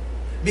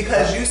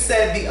 Because you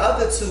said the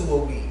other two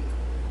were weak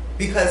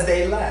because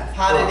they left.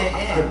 How did it I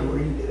end?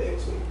 agreed that they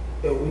was weak.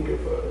 They were weaker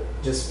for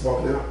just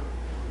walking out.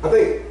 I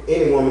think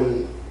any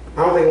woman,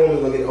 I don't think a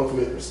woman's gonna get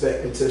ultimate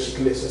respect until she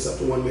commits herself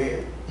to one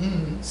man.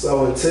 Mm-hmm.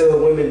 So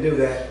until women do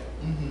that,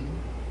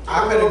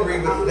 I could agree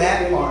with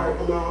that part.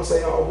 I'm not gonna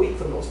say all weak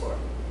for the most part.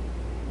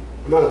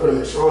 I'm not gonna put them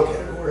in the strong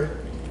category.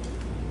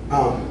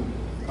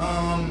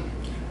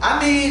 I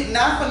mean,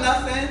 not for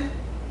nothing,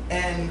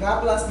 and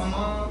God bless my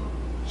mom.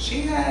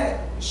 She had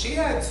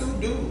two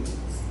dudes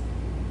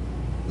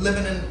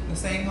living in the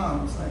same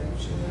house. Like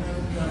she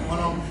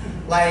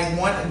had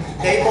one,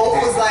 they both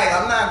was like,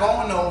 I'm not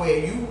going nowhere.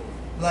 You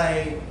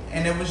like,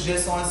 and it was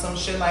just on some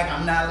shit like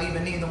I'm not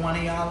leaving neither one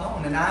of y'all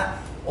alone. And I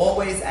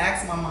always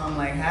ask my mom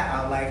like,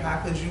 how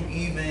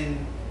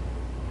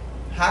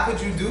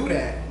could you do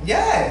that?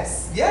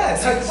 Yes,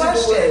 good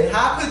question.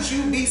 How could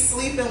you be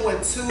sleeping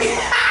with two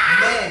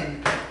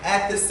men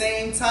at the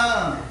same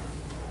time?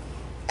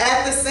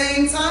 At the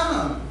same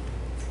time.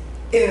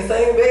 In the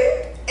same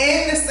bed?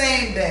 In the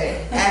same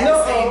day. At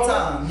the same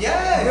time.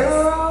 Yes.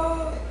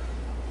 Girl.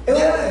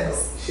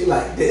 Yes. She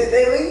like Did this.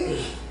 they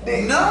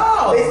leave?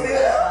 No. They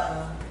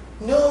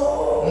still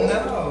No.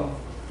 No.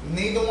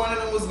 Neither one of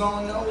them was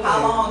going nowhere.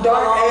 How long?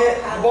 Dark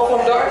and- how both long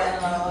of them had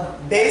dark? it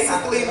been,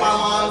 Basically, my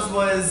mom's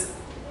was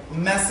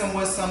messing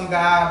with some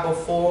guy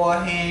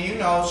beforehand. You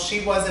know,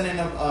 she wasn't in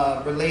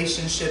a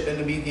relationship in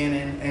the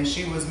beginning, and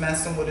she was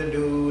messing with a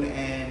dude,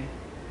 and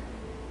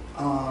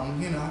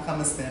you know, I come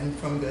and stem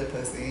from good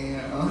pussy, you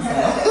know.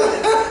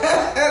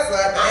 So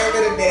at the end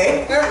of the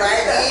day,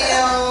 right?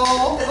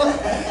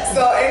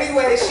 So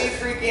anyway, she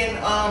freaking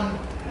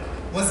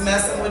was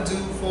messing with dude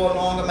for a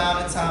long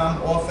amount of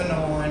time, off and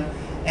on,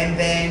 and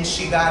then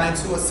she got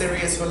into a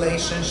serious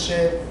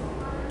relationship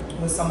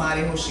with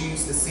somebody who she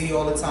used to see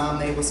all the time.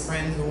 They was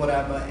friends or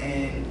whatever,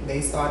 and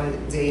they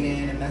started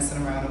dating and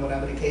messing around or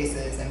whatever the case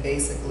is. And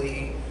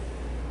basically,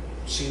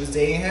 she was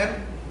dating him,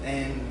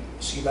 and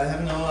she let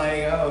him know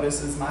like, oh,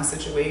 this is my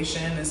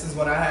situation. This is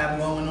what I have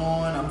going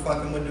on. I'm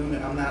fucking with dude,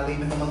 and I'm not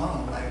leaving him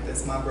alone. Like,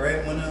 this is my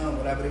breadwinner,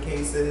 whatever the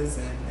case is,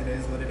 and it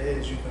is what it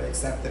is. You could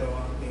accept it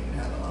or leave the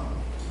hell alone.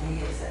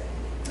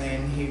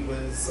 And he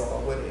was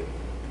all with it.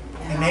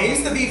 And they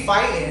used to be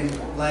fighting,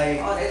 like,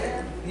 Oh,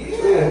 they did?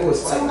 yeah, Who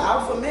was two fighting?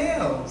 alpha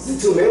males. The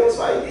two men was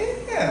fighting.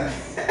 Yeah.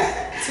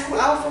 Two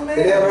alpha males.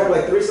 Did they ever have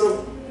like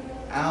threesome?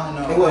 I don't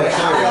know. It wasn't I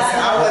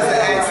wasn't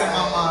asking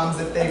my moms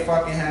if they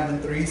fucking having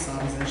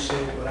threesomes and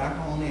shit, but I can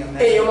only imagine.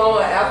 And your mama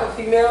an alpha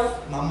female?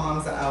 My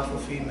mom's an alpha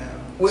female.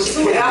 With She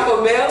two can't be-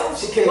 alpha males?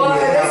 she can't Well, be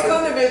an they alpha.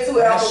 couldn't have been two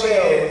Yes, alpha she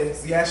males.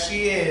 is. Yes, she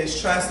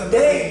is. Trust and They,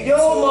 believe. your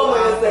Two mama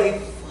alpha- is a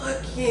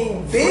fucking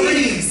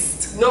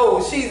beast. No,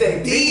 she's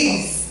a beast.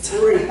 Beast.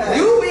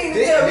 You mean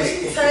to tell me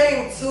she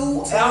tamed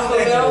two alpha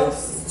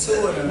males?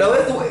 Two of them. No,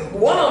 it's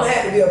one of them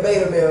had to be a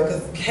beta male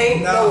because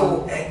can't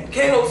no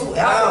two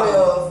alpha No.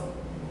 males.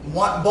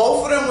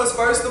 Both of them was,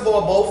 first of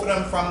all, both of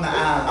them from the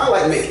I island.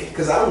 like Mickey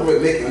because I'm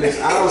with Mickey on this.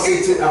 I don't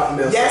see two alpha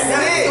males. Yes,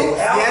 Not it two is.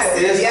 alpha. Yes,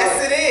 it is.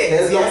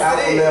 There's no Yes, it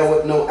alpha is. male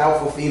with no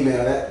alpha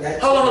female. That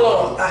Hold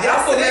on. An Yes,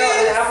 alpha it male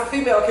and is. an alpha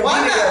female can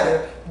Why be not?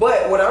 together.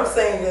 But what I'm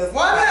saying is,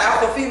 Why an not?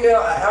 alpha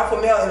female, an alpha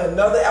male, and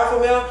another alpha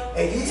male,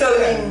 and you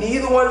telling me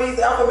neither one of these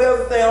alpha males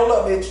is saying, hold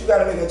up, bitch, you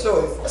gotta make a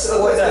choice. So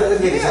What's that?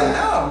 let's make it Yeah, time.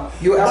 no.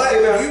 You alpha But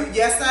female?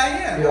 yes, I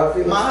am. You alpha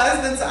female? My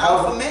husband's an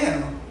alpha Alpha.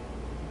 male.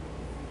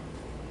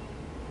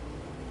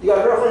 You got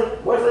a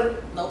girlfriend, boyfriend?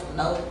 Nope.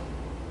 No,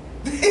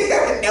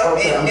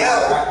 Okay, and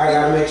no. I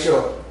gotta make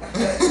sure.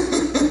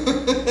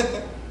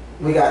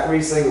 We got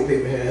 3 single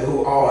people here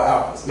who all are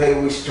alphas. Maybe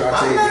we should try to I'm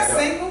change not that up.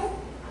 single.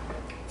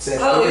 Said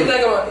Hold on, 3. you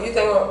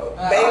think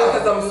I'm beta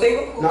because I'm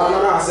single? No.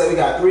 I said we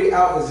got 3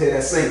 alphas here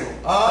that's single.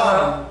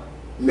 Uh-huh.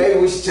 Maybe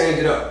we should change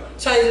it up.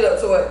 Change it up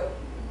to what?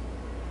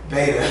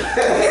 Beta.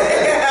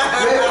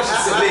 Maybe we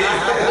should submit. No.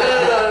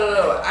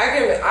 I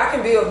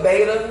can be a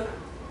beta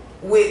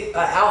with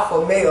an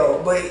alpha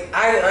male, but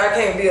I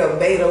can't be a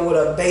beta with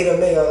a beta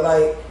male,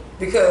 like,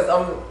 because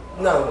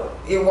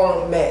it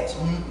won't match.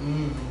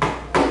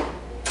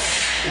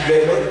 You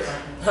date betas?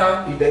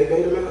 Huh? You date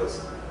beta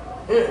males?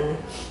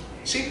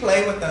 She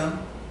play with them.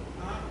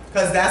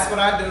 Cause that's what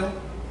I do.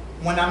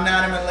 When I'm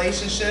not in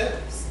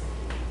relationships,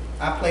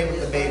 I play with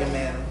the beta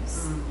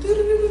males.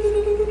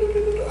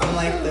 I'm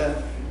like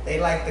they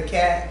like the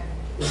cat.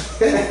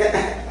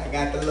 I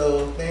got the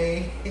little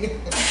thing.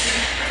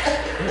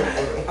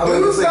 I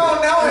mean, Dudes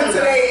don't know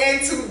until they in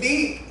too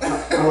deep.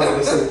 I'm you wanted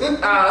to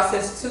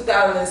see? Since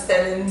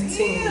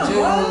 2017, Damn,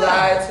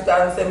 July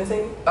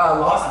 2017,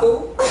 law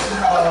school.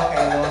 Oh,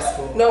 okay, law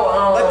school. No,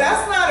 But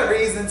that's not a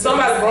reason to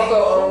somebody be broke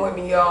single. up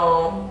with me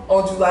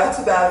on July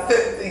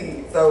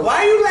 2017. So Why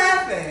are you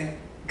laughing?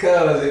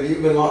 Cause if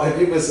you've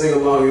been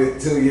single longer than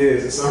 2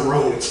 years, there's something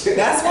wrong with you.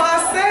 That's why I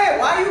said,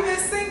 why you been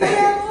single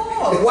that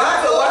long?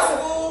 Why so- law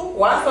school?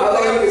 why How long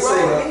something you been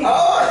wrong with single? me? Oh,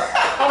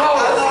 how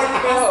long you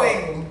been Oh.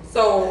 single?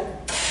 So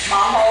My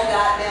whole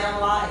goddamn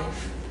life.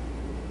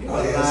 You Oh, yeah,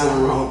 lying. there's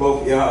something wrong with both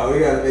of y'all. We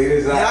gotta figure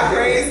this out. Y'all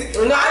crazy?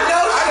 No, I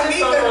know I just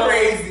Shamika don't,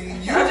 crazy.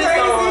 You I just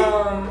crazy?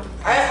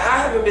 I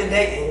haven't been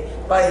dating.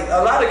 Like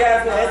a lot of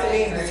guys been asking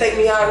me to take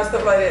me out and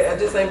stuff like that. I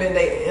just ain't been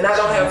dating, and I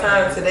don't have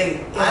time to date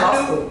in I law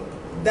knew school.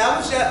 that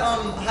was your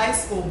high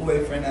school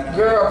boyfriend. That I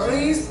Girl, met.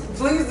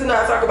 please do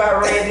not talk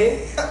about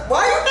Randy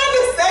Why you had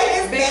to say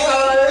his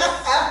because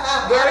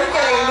name? girl, he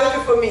came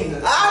looking for me.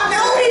 I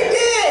know he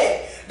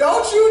did.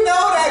 Don't you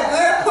know that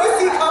good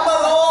pussy come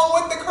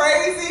along with the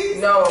crazy?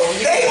 No,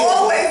 They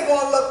always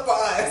gonna look for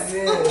us.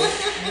 yeah.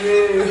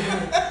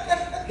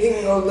 He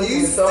can go look You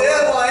at some-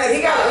 still want his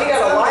He got a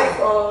something. wife.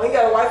 He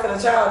got a wife and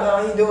a child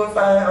now. He doing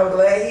fine. I'm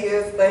glad he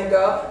is. Thank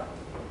God.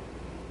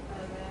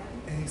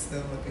 And he's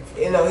still looking for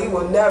You know he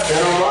will never.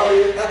 That don't bother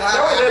you? No,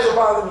 it doesn't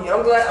bother me.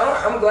 I'm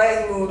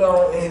glad he moved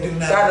on and Do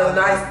not got a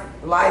bother nice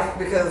life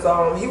because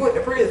he went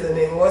to prison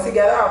and once he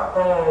got out,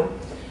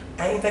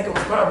 I didn't think it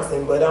was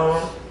promising, but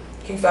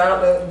he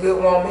found a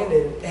good woman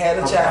and had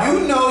a child.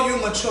 You know you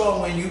mature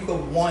when you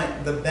could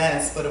want the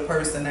best for the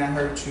person that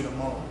hurt you the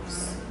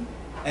most.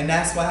 And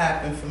that's what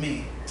happened for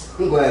me.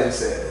 I'm glad you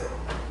said that.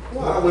 A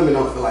lot of women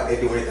don't feel like they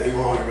do anything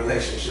wrong in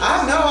relationships.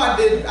 I know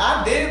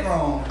I did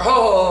wrong.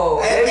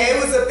 Oh, And maybe- it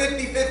was a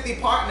 50-50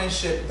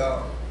 partnership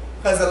though.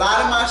 Cause a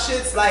lot of my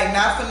shit's like,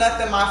 not for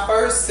nothing, my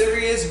first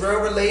serious real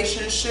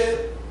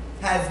relationship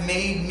has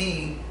made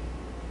me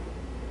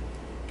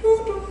No,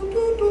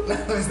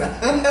 it's not.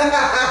 I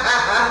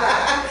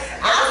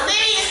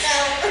see it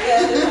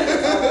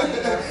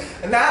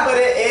though. Nah, but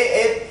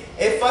it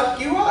fuck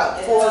you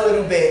up for a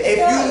little bit. If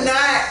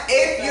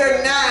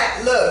you're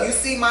not, look, you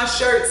see my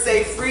shirt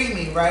say "Free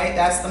Me," right?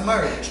 That's the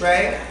merch,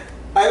 right?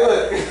 Hey,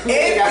 look. If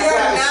you're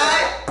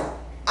not,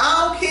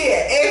 I don't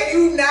care. If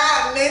you're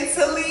not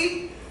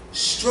mentally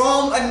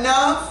strong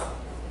enough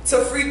to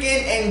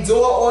freaking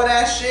endure all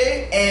that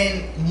shit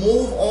and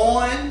move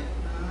on,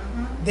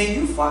 then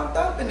you fucked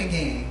up in the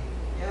game.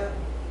 Yep.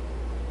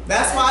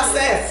 That's why I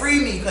said free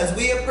me, because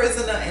we a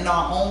prisoner in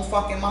our own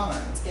fucking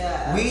minds.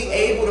 Yeah, We absolutely.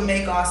 able to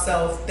make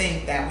ourselves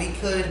think that we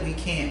could, we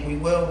can't, we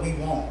will, we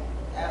won't.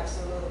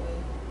 Absolutely.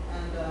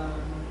 And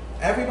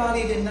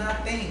Everybody did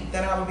not think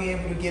that I would be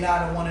able to get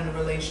out of one of the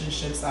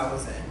relationships I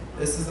was in.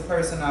 This is the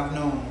person I've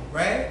known,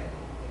 right?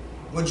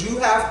 Would you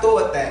have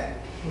thought that?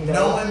 No.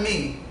 Knowing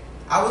me.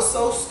 I was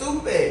so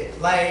stupid.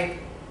 Like,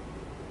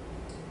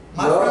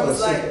 my Love friend or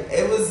was like, secret?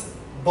 it was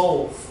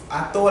both.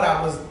 I thought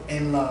I was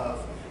in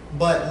love,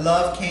 but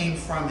love came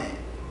from it.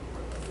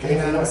 You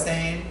know what I'm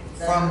saying?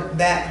 From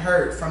that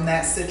hurt, from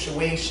that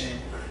situation,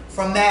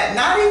 from that,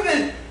 not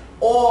even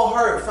all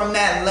hurt, from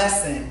that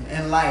lesson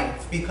in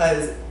life,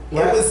 because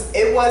Right.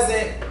 it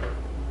wasn't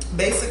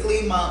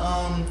basically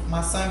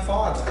my son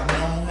father. I've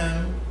known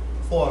him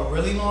for a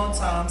really long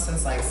time,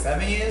 since like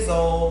 7 years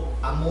old.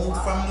 I moved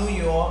from New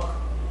York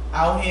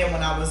out here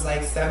when I was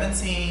like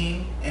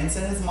 17 into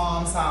his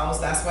mom's house.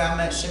 That's where I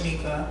met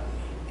Shamika,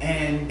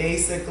 and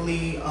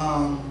basically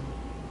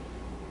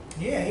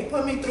yeah, he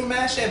put me through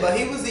mad shit, but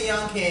he was a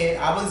young kid.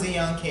 I was a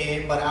young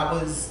kid, but I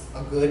was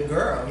a good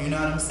girl. You know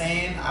what I'm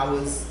saying? I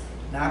was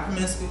not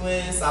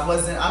promiscuous.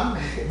 I'm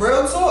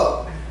real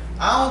talk.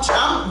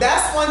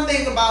 That's one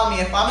thing about me.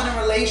 If I'm in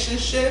a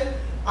relationship,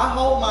 I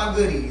hold my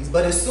goodies.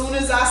 But as soon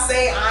as I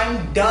say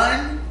I'm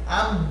done,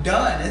 I'm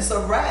done. It's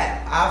a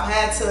wrap. I've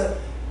had to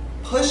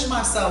push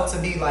myself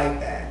to be like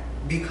that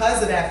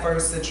because of that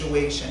first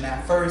situation.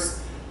 That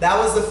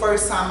was the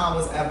first time I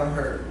was ever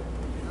hurt.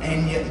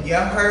 And your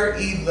hurt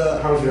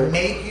How's either your-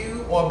 make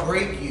you or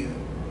break you.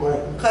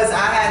 What? Because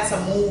I had to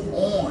move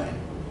on.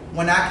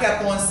 When I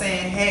kept on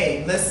saying,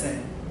 hey,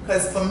 listen.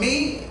 Because for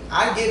me,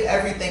 I give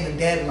everything a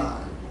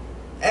deadline.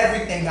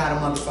 Everything got a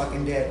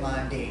motherfucking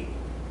deadline date.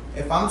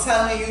 If I'm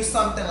telling you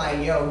something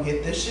like, yo,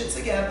 get this shit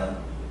together.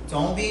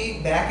 Don't be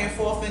back and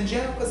forth in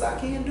jail, because I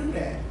can't do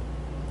that.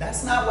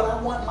 That's not what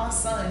I want my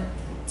son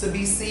to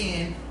be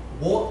seeing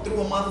walk through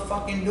a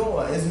motherfucking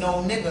door. Is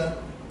no nigga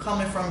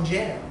coming from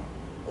jail.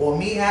 Or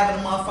me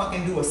having a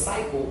motherfucking do a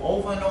cycle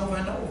over and over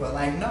and over.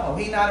 Like, no,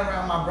 he not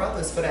around my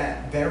brothers for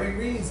that very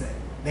reason.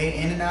 They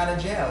in and out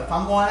of jail. If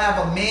I'm going to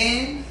have a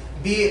man,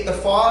 be it the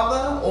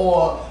father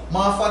or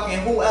motherfucking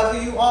whoever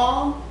you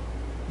are,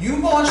 you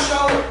going to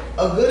show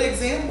a good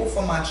example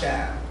for my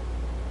child.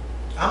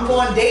 I'm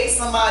going to date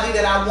somebody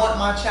that I want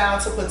my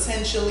child to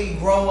potentially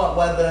grow up,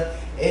 whether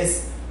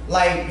it's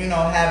like, you know,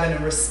 having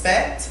a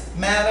respect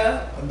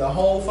matter, the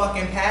whole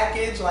fucking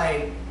package.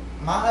 Like,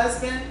 my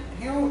husband,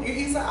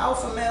 he's an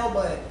alpha male,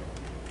 but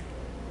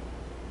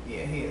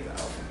yeah, he is an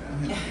alpha male.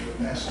 nothing to do with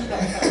that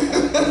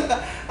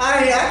shit.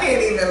 I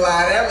can't even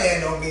lie. That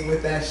man don't be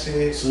with that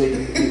shit. So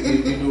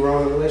you do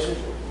wrong in a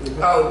relationship?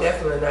 Oh,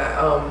 definitely not.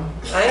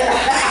 I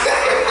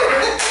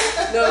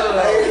ain't.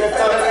 No.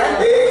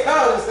 Here it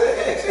comes.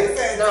 She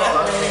said, No,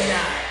 definitely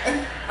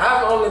not.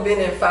 I've only been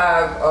in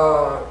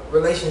 5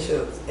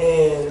 relationships,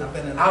 and I've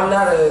been in I'm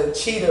not a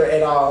cheater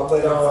at all. But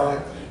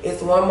Exactly.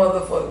 it's one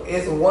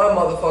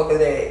motherfucker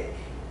that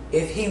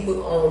if he was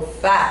on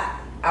fire,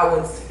 I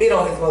wouldn't spit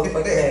on his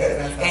motherfucking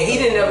ass. And he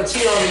didn't ever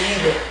cheat on me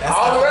either. That's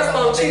All the how rest I'm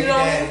of them baby cheated on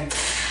daddy. me,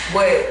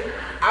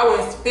 but I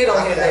wouldn't spit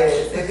on his ass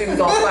if he was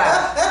on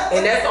fire.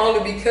 And that's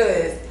only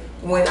because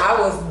when I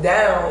was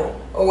down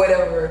or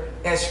whatever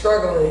and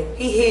struggling,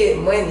 he hid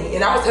money,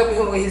 and I was helping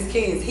him with his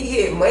kids. He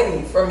hid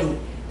money from me.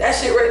 That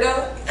shit right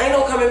there, ain't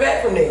no coming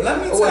back from that.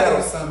 Let me or tell whatever.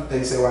 you something.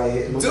 They say why he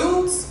hit me.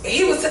 Dudes,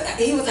 He was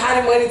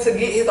hiding money to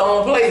get his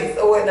own place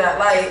or whatnot.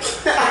 Like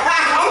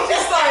I'm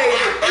just like,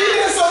 He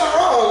did something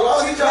wrong.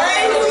 Why was he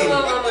trying to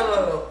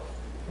no.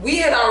 We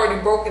had already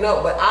broken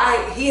up, but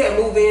he had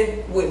moved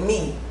in with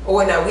me or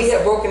whatnot. We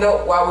had broken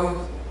up while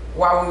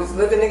we was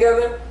living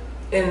together,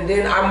 and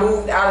then I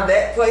moved out of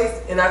that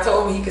place, and I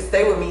told him he could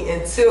stay with me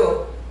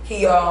until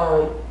he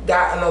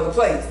got another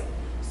place.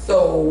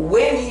 So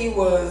when he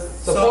was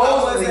so how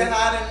was supposedly it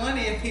hiding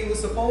money if he was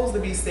supposed to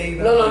be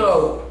saving?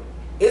 no.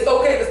 It's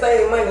okay to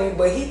save money,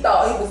 but he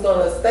thought he was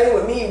gonna stay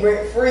with me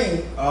rent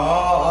free.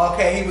 Oh,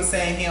 okay. He was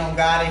saying he don't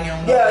got it. He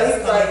don't know. Yeah, what's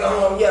he was like,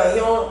 coming. he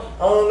don't, I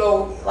don't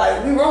know,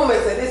 like we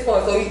roommates at this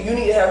point, so you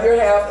need to have your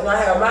half and I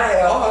have my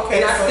half. Oh,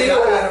 okay. And I So still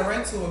y'all got a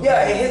rental agreement.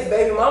 yeah, and his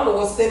baby mama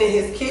was sending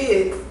his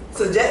kids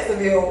to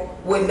Jacksonville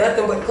with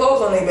nothing but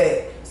clothes on their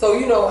back. So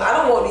I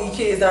don't want these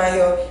kids down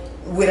here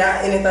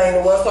without anything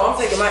to wear, so I'm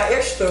taking my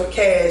extra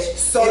cash.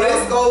 So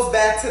this goes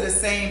back to the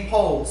same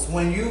post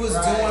when you was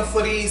Right. doing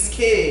for these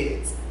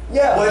kids.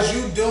 Yeah. Was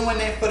you doing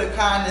it for the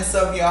kindness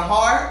of your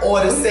heart,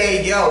 or to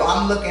say, "Yo,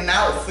 I'm looking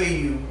out for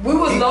you"? We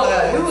was no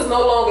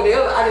longer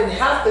together. I didn't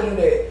have to do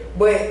that.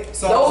 But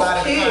So it was out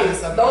of the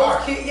kindness of your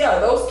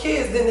heart. those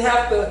kids didn't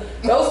have to.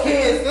 Those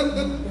kids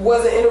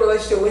wasn't in a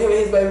relationship with him and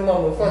his baby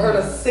mama for her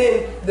to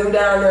send them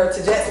down there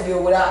to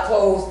Jacksonville without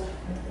clothes,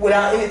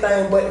 without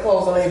anything but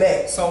clothes on their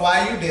back. So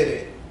why you did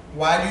it?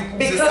 Why you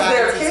Because decided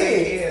they're to take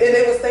kids care? and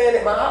they were staying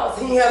at my house.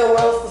 He had nowhere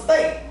else to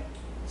stay.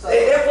 So, At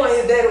that point,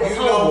 his daddy was You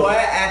know home. what?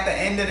 At the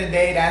end of the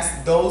day,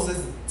 those is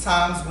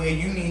times where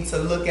you need to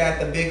look at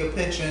the bigger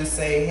picture and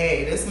say,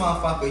 "Hey, this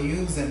motherfucker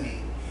using me."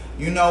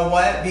 You know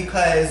what?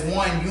 Because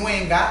one, you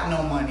ain't got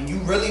no money. You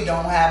really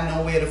don't have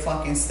nowhere to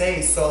fucking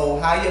stay.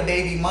 So how your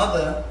baby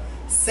mother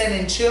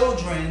sending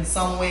children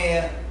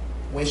somewhere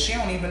where she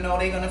don't even know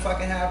they're gonna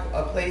fucking have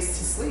a place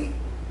to sleep?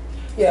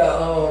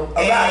 Yeah,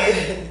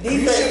 And you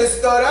should have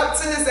stood up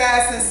to his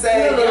ass and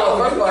said, no. "Yo,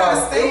 First you of gotta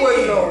all, stay it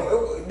wasn't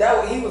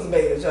here." he was a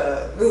beta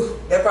child. Ooh,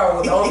 that probably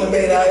was the only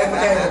beta I ever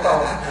came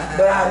across.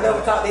 But I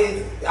never talked to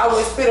his. I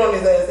wouldn't spit on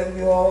his ass if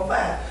we were on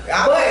fire.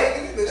 I-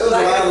 But There's a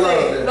like lot I of love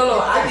said, there. no,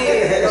 I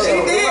did. No, She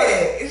no,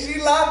 did.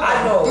 She loved him.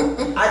 I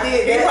know. I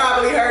did He that.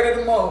 probably heard it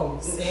the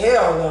most.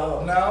 Hell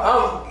no. No?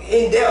 I'm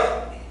in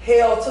depth.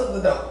 Hell to the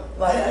door.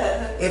 Like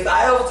if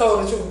I ever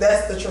told the truth,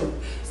 that's the truth.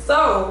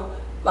 So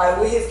like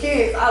with his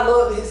kids, I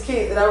loved his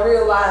kids, and I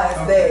realized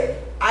Okay. that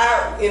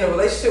in a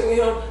relationship with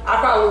him, I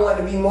probably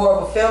wanted to be more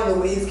of a family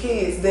with his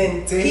kids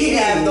than Did he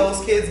have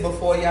those kids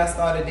before y'all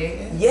started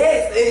dating?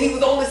 Yes, and he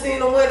was only seeing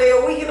them one day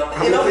a week, and I'm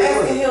many kids was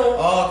asking it? him.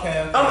 Oh,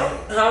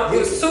 okay. It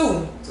was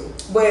 2,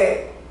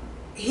 but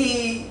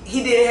he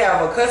didn't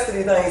have a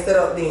custody thing set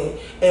up then,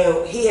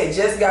 and he had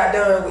just got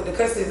done with the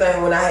custody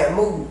thing when I had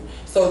moved.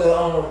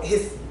 So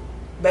his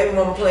baby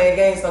mama playing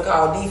games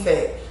called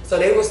defect. So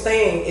they were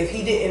saying if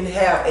he didn't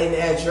have an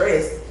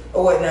address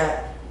or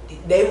whatnot,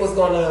 they was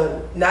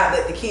gonna not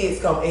let the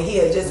kids come, and he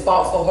had just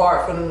fought so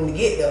hard for them to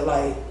get there,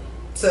 like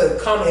to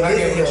come and I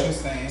visit get what him. you're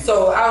saying.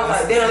 So I was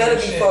like, damn, that'd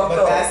be Shit, fucked but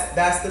up.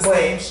 that's the But-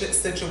 same shit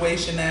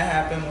situation that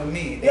happened with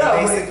me. They Yeah,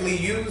 but- basically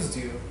used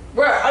you.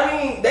 Right, I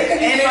mean, they can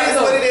And use it is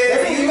no, what it is.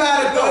 they can You use got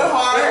a no. good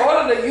heart. In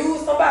order to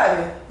use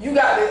somebody, you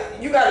got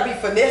to be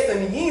finessing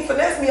me. You ain't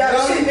finesse me out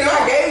of No, shit. you Nigga, I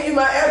don't. gave you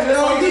my address.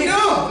 No, on you DQ.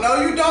 don't. No,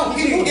 you don't.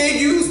 You People do. get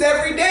used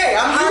every day.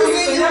 I'm How you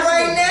using you finesse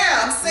right me?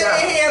 now. I'm sitting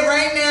No. here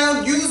right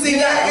now using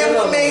You're not- your no, no,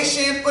 no.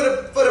 information for the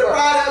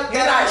product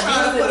You're that I'm not trying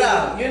to using put me.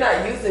 out. You're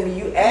not using me.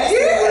 You asked me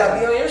Yeah. would I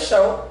be on your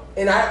show,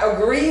 and I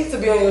agreed to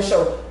be on your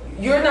show.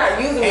 You're not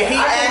using me. And he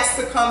I just- asked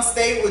to come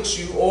stay with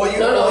you, or you.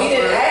 No, he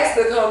didn't offered- ask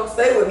to come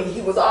stay with me. He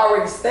was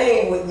already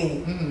staying with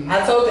me. Mm-hmm.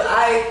 I told you,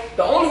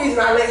 the only reason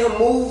I let him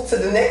move to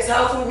the next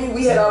house with me,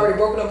 we had already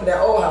broken up in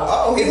that old house.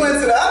 Oh, he went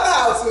to the other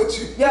house with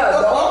you.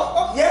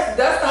 Yeah, yes,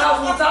 that's the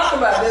house we're talking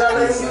about. That I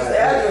let him use the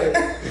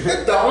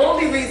address. The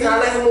only reason I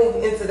let him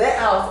move into that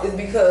house is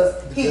because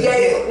he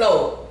gave hell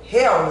no.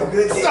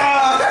 Good dick.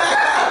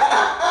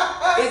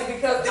 It's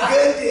because The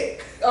good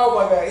dick. Oh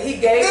my God, he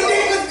gave. The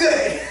dick was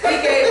good.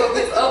 He gave up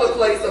his other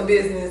place of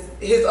business,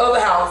 his other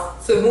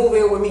house, to move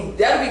in with me.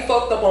 That'd be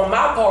fucked up on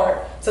my part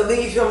to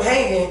leave him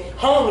hanging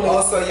homeless.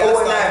 Also, y'all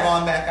or started whatnot.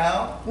 going back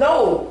out.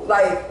 No,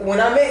 like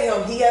when I met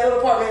him, he had an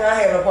apartment and I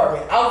had an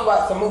apartment. I was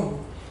about to move.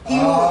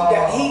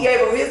 He gave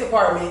him his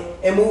apartment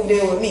and moved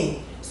in with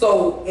me.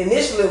 So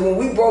initially, when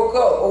we broke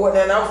up or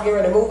whatnot, and I was getting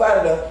ready to move out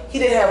of there, he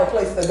didn't have a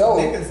place to go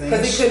because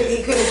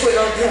he couldn't put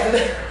on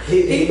his.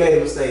 He made a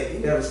mistake. He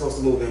never supposed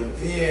to move in.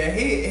 Yeah,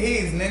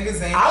 he's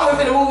niggas ain't. I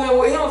wasn't finna move in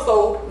with him,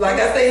 so like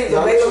I said, he's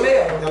a male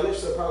male. That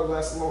relationship probably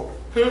lasts longer.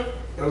 Hell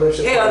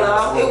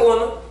no, it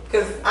wouldn't.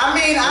 Cause I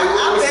mean,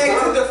 I beg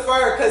to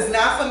defer, cause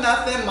not for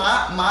nothing,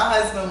 my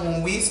husband,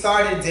 when we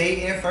started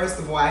dating, first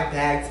of all, I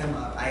bagged him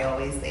up. I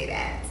always say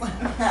that.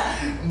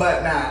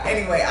 But nah,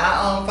 anyway,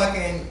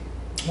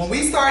 when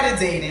we started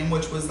dating,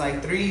 which was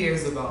like 3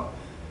 years ago,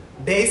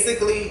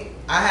 basically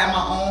I had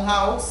my own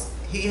house.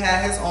 He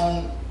had his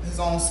own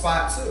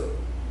spot too,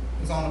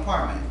 his own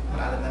apartment, but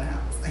I live in a house.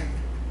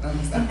 Let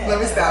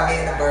me stop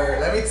being a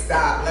bird.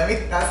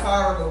 That's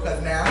horrible, because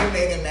now he's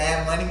making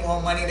mad money,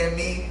 more money than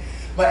me.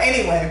 But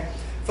anyway,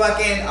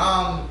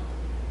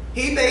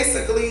 he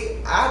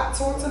basically, I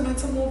talked him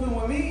into moving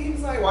with me. He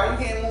was like, why you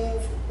can't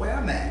move where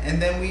I'm at?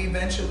 And then we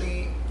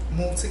eventually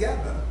moved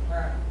together.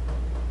 Right.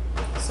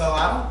 So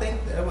I don't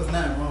think there was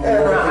nothing wrong.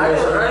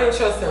 I didn't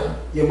trust him.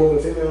 You're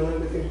moving female now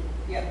with you?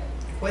 Yep.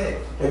 Quit.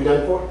 Have you done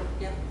it before?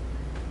 Yep.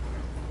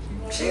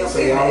 She So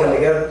y'all went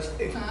together?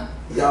 Huh?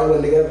 Y'all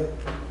went together?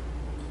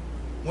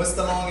 What's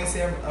the longest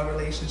a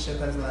relationship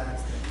has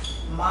lasted?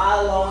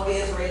 My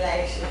longest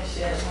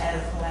relationship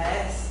has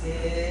lasted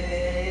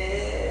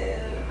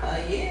a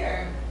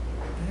year.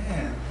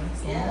 Damn,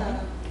 that's Yeah. long.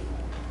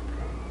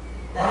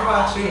 What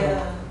about you?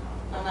 Yeah.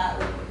 I'm not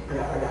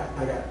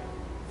I got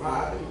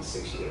 5 and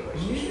 6 year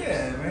relationship.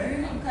 Yeah,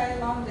 man. okay.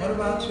 Long What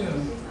about you?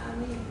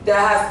 That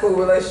high school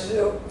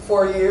relationship,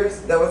 4 years,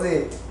 that was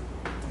it.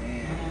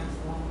 Damn.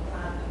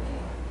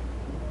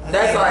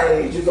 That's like,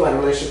 Did you feel like the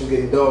relationship was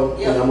getting dull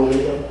when y'all moving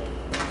together?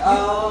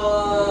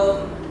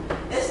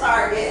 It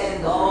started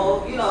getting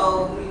dull. You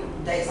know, when you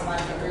date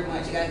somebody for 3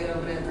 months, you gotta get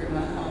over that 3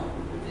 month hump.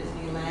 Just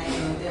be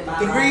lame. Then my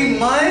 3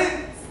 months?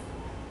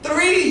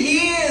 3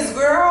 years,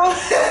 girl.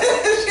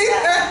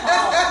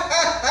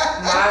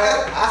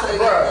 So you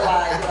gotta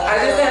realize, I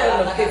just had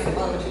an like,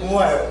 epiphany.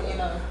 What? You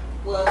know,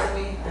 well, to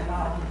me, I'm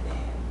all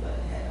then, but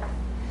hell.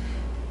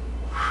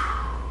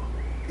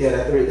 Yeah,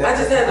 that 3. I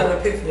just had an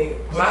epiphany.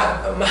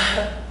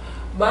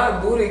 My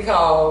booty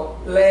call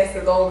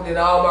lasted longer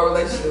than all my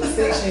relationships,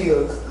 6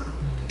 years.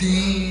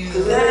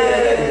 Damn.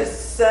 That's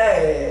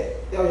sad.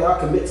 Yo, y'all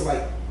commit to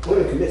like,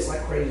 women commit to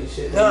like crazy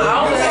shit. No,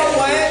 I only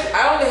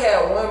You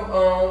had one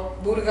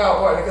booty call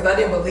partner because I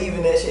didn't believe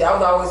in that shit. I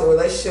was always a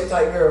relationship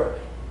type girl.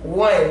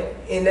 One,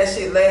 and that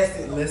shit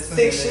lasted Listen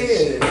 6 to this years.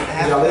 shit.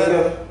 Did y'all live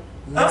together?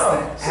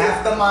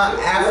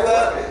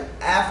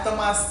 After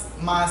my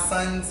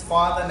son's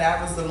father,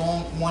 that was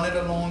one of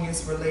the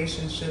longest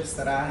relationships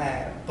that I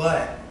had.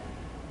 But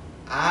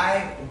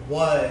I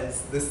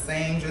was the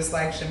same, just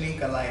like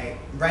Shamika. Like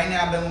right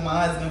now, I've been with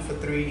my husband for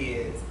 3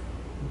 years,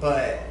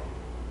 but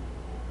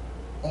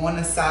on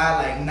the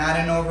side, like not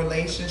in no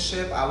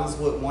relationship. I was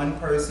with one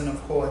person,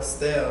 of course,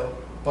 still,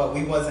 but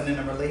we wasn't in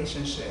a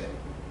relationship.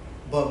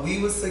 But we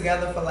was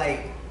together for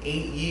like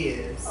 8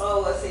 years.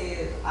 Oh, well, see,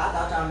 I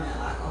thought y'all meant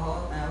like a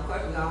whole thing. Of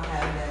course, we gonna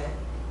have that.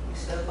 You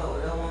still fuck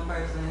with that one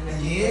person, and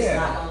then you just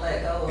not gonna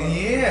let go of.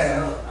 Yeah.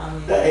 So, I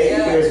mean, The 8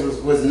 years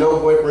was no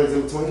boyfriends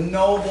in between?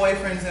 No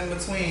boyfriends in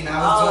between. I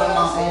was doing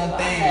my own I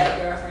thing.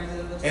 had girlfriends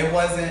in between. It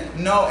wasn't.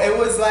 No, it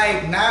was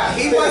like not.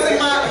 He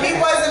wasn't my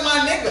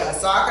nigga.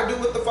 So I could do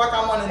what the fuck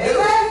I want to do.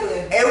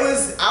 Exactly.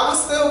 I was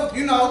still,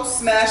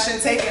 smashing,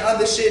 taking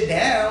other shit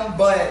down,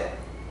 but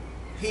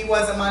he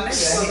wasn't my nigga.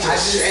 Such a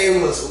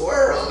shameless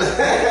world.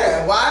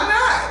 Yeah, why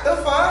not? The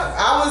fuck?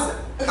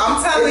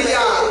 I'm telling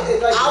y'all,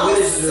 like I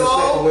was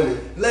so. women.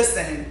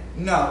 Listen,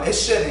 no, it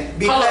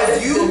shouldn't Hold on, because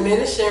it's you.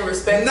 diminishing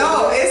respect.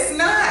 No, it's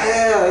not.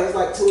 Yeah, it's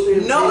like 2 or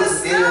 3. No,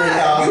 it's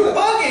not. You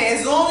bugging.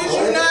 As long as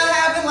you're What? not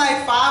having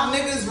like 5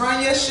 niggas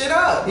run your shit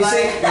up. You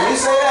see, when you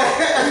say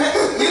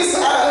that, you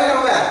say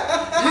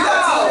that. You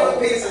got 2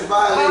 different pieces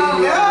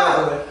violating you.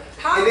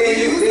 How And you then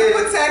use the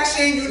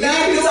protection? You not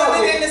be doing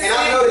talking, it in the and I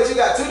know same. that you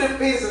got 2 different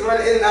pieces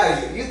running in and out of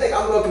you. You think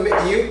I'm gonna commit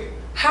to you?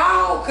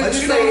 How could But you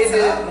you say don't it?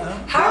 tell did- them.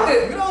 How You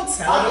could? don't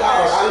tell I'm them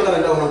that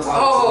gonna know what I'm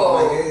talking Oh,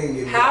 to. Like, it ain't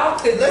getting- how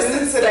could Listen you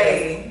to say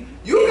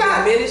this. You it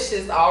got-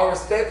 diminishes all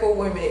respect for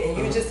women, and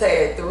you just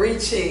had 3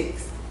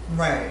 chicks?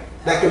 Right.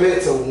 that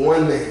committed to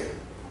one man.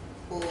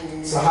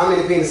 So how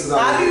many penises are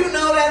How do there? you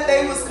know that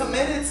they was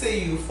committed to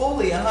you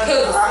fully, 100%?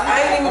 Cause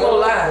I ain't even gonna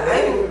lie. I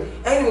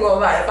ain't even gonna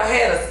lie. If I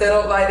had a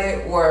setup like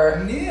that where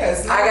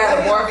Yes. I got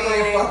a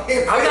boyfriend,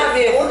 I'm not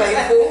being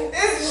faithful.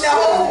 There's no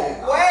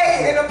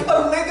way in a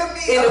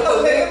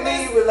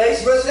polygamy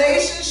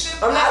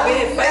relationship. I'm not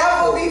being Never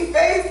faithful. be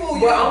faithful.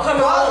 But I'm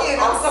coming home- bugging.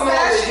 I'm coming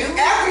home with smashing you.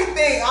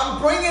 everything. I'm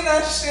bringing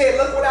us shit.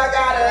 Look what I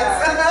got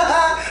us.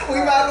 We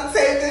about to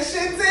take this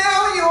shit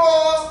down,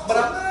 y'all. But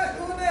I'm not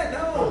doing that.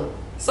 No.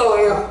 So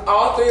if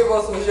all 3 of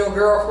us was your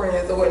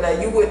girlfriends or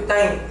whatnot, you would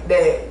think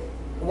that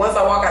once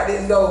I walk out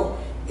this door,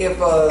 if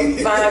a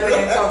fine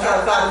man come try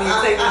to talk to me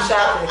and take me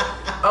shopping,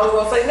 I'm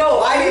gonna say no.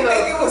 Why I'm do you in a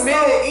think it was so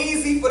committed-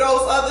 easy for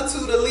those other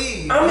two to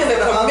leave? I'm in For a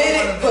the other one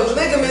committed, eventually to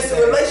polygamous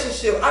stay?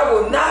 relationship. I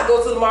will not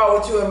go to the mall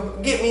with you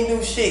and get me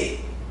new shit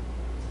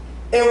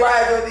and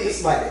ride with It's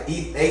this. like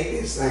the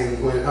atheist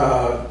thing when,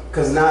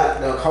 cause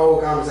not the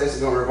whole conversation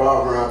gonna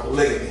revolve around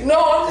polygamy. No,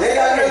 I'm They just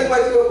got really saying.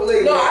 much to do with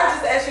polygamy. No, I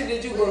just asked you,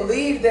 did you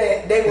believe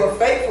that they were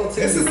faithful to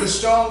This you? is the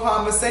strong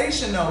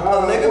conversation though. more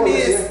or Polygamy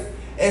less,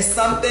 is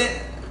something.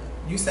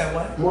 You said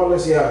what? More or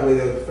less, yeah, I believe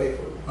they were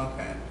faithful.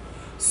 Okay.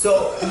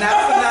 So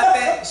not for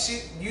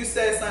nothing, you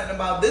said something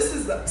about this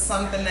is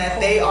something that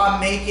they are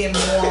making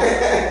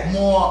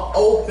more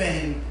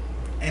open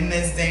in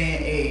this day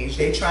and age.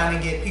 They trying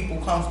to get people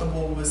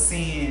comfortable with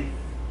seeing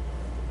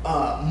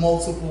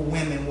multiple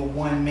women with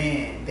one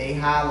man. They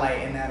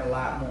highlighting that a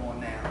lot more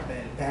now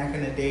than back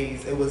in the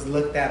days. It was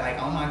looked at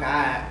like, oh my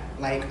God,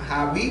 like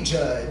how we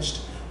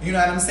judged. You know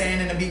what I'm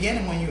saying? In the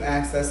beginning when you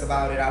asked us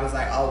about it, I was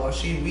like, oh well,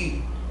 she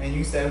weak. And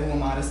you said, who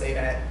am I to say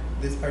that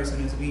this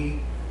person is weak?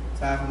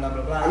 Blah, blah,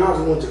 blah, blah. I know I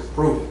just want you to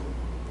prove it.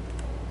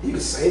 You can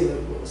say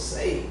that, but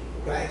say it. You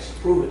can actually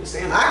prove it to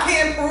stand I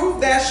can't prove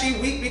that she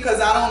weak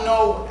because I don't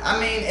know. I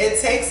mean, it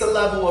takes a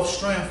level of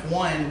strength,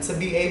 one, to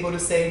be able to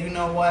say, you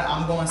know what,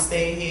 I'm going to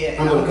stay here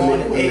and I'm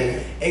going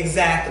to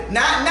exactly.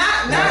 Not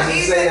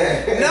just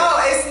say even. that. No,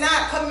 it's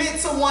not commit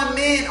to one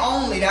man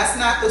only. That's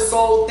not the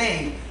sole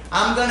thing.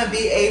 I'm going to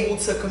be able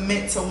to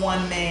commit to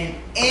one man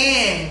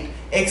and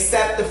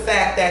accept the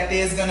fact that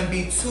there's going to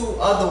be two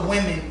other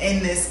women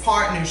in this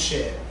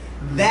partnership.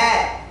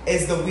 That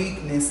is the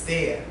weakness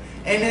there.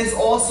 And it's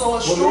also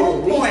a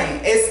strong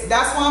point.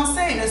 That's what I'm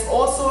saying. It's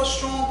also a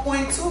strong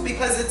point too,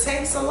 because it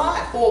takes a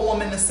lot for a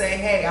woman to say,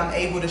 hey, I'm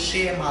able to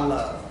share my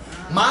love.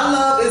 My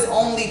love is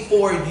only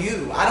for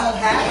you. I don't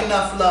have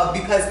enough love,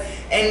 because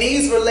in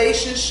these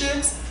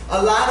relationships,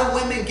 a lot of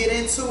women get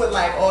into it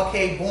like,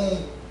 okay,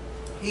 boom,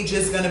 he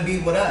just gonna be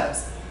with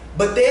us.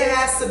 But there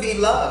has to be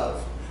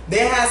love.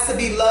 There has to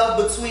be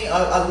love between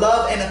a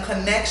love and a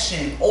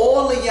connection.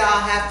 All of y'all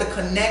have to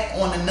connect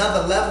on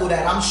another level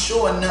that I'm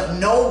sure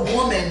no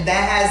woman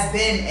that has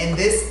been in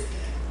this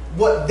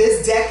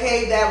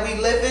decade that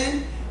we live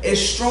in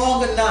is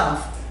strong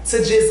enough to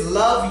just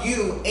love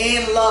you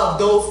and love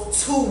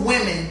those two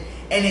women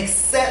and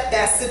accept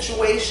that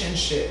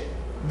situationship.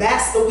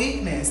 That's the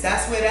weakness.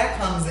 That's where that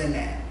comes in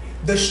at.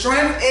 The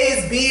strength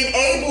is being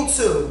able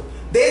to.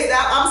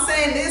 I'm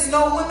saying there's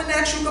no women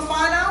that you can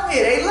find out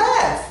here. They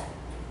left.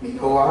 You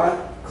know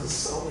why? Because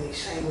so many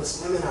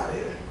shameless women out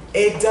here.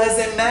 It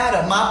doesn't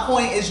matter. My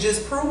point is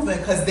just proven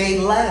because they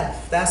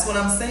left. That's what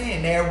I'm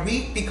saying. They're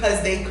weak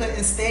because they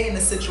couldn't stay in the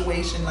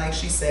situation, like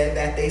she said,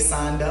 that they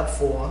signed up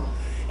for.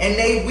 And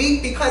they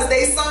weak because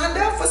they signed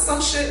up for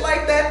some shit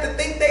like that to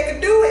think they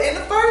could do it in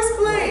the first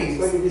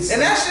place.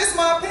 And that's just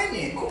my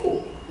opinion.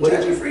 Cool.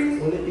 Judge it freely.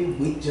 Wouldn't it be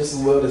weak just as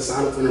well to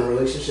sign up in a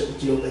relationship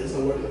that you don't think is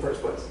going to work in the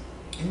first place?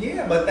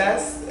 Yeah, but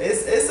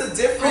it's a Who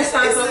different.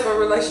 signs up for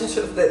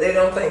relationships that they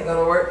don't think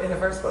gonna work in the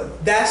first place?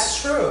 That's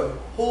true.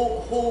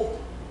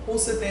 Who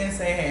sit there and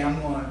say, hey,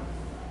 I'm going to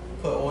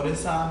put all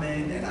this time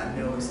in and I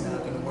know it's not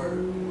going to work.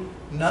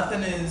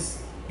 Nothing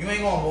is, you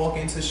ain't going to walk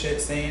into shit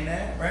saying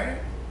that, right?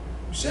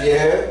 Shit.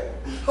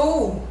 Yeah.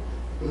 Who?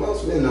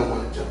 Most men don't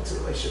want to jump into a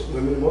relationship with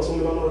women. Most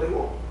women don't know what they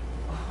want.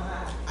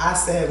 I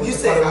said what You the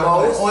said fuck I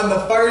wanted most? on the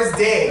first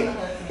day.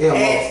 Yeah,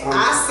 And most.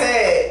 I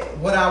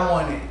said what I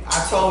wanted.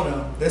 I told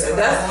him this what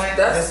I want,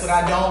 this what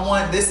I don't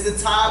want, this the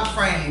time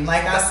frame.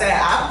 Like I said,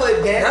 I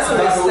put That's that.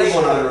 That's what we mistake.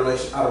 want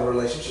out of a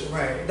relationship.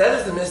 Right. That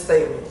is a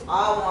misstatement.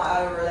 I want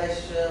out of a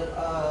relationship,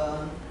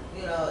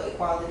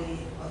 equality,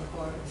 of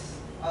course.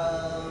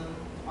 I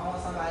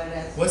want somebody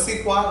that's, What's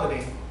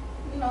equality?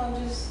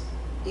 just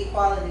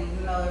equality.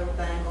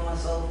 Everything going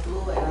so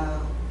fluid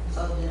now,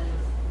 so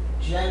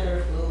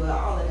gender fluid,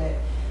 all of that.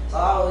 So,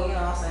 what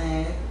I'm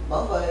saying,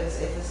 both of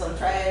us, if it's some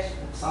trash,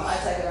 somebody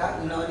take it out.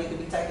 It need to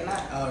be taken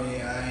out. Oh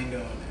yeah, I ain't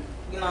doing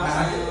that. You know what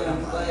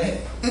I'm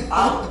saying?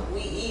 But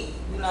we eat,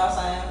 you know what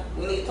I'm saying?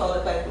 We need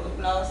toilet paper,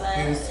 you know what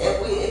I'm saying?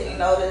 If you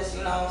notice,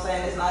 you know what I'm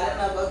saying, it's not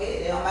enough, go get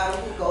it. It don't matter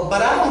who go.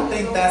 But I don't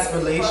think that's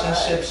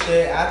relationship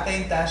shit. I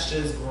think that's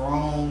just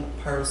grown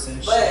person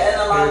shit. But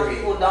and a lot of period.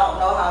 people don't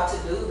know how to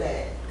do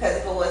that. Because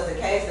if it was the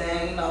case,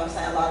 then you know what I'm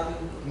saying, a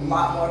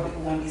lot more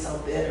people won't be so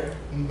bitter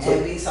and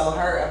be so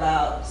hurt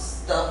about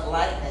stuff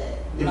like that.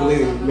 You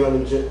believe in male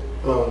and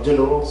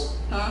gender roles?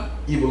 Huh?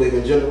 You believe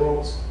in gender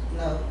roles?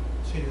 No.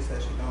 She just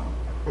said she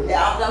don't.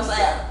 Yeah, I'm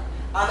saying.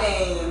 I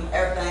mean,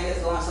 everything is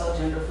going so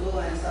gender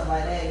fluid and stuff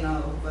like that,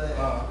 but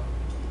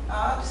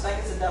I just think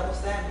it's a double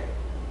standard.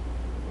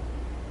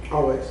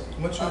 Always.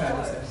 What you had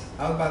to say?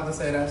 I was about to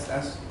say that's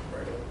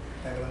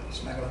regular,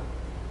 schmegula.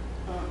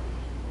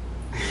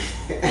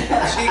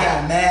 She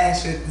got mad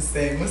shit to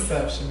say. What's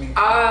up, Shamika?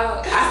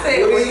 I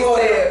said What what do you you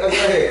want? said.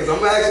 Okay, because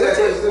I'm asking that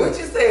question. What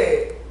you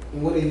said?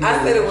 What do you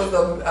I said it believe?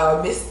 was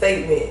a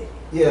misstatement.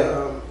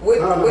 Yeah.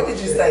 What did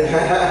you say?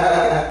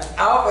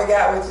 I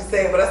forgot what you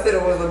said, but I said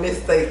it was a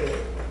misstatement.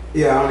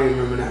 Yeah, I don't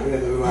even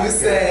remember now. You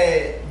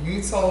said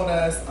you told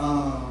us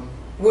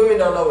Women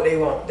don't know what they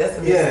want. That's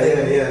a Yeah,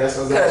 misstatement. yeah. That's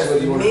exactly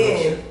what you want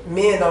to know.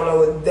 Men don't know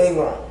what they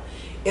want.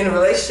 in a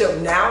relationship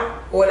now,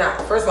 or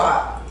not. First of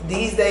all,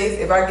 these days,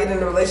 if I get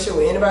in a relationship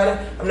with anybody,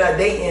 I'm not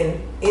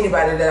dating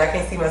anybody that I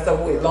can't see myself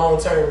with long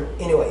term.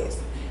 Anyways,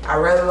 I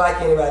rather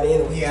like anybody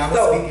anyway. Yeah, I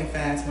was speaking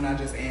fast when I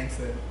just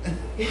answered.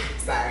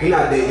 Sorry. You're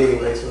not dating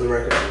anyways, for the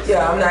record.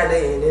 Yeah, I'm not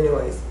dating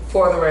anyways.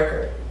 For the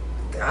record,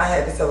 I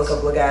had to tell a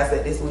couple of guys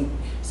that this week.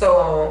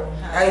 So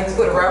I even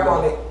put a rap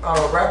on it.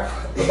 Rap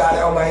about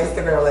it on my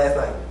Instagram last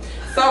night.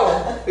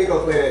 So We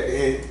gonna play that at the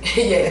end.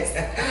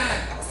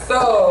 yes.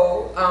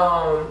 So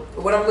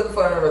what I'm looking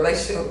for in a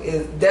relationship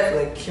is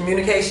definitely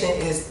communication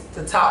is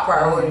the top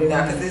priority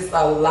now, because there's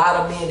a lot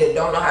of men that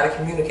don't know how to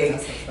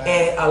communicate,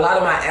 and a lot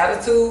of my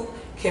attitude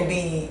can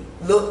be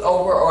looked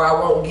over, or I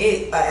won't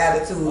get an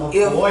attitude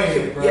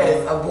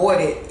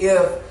avoid it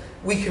if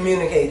we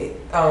communicate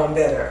it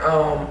better.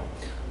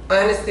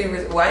 Honesty,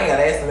 well, I ain't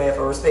gotta ask the man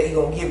for respect. He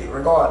gonna give it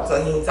regardless,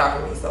 so he ain't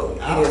talking to me. So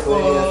it is what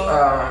it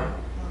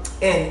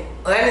is. And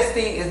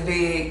honesty is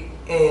big,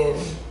 and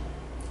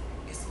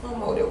it's one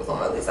more that was on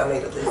my list. I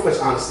made a list. How much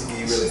honesty do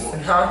you really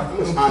want? Huh? How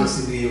much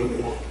honesty do you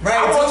really want? Right.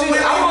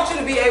 I want you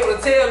to be able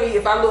to tell me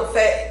if I look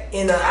fat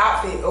in an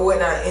outfit or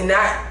whatnot, and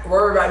not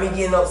worry about me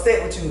getting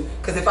upset with you.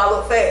 Because if I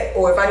look fat,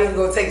 or if I need to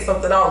go take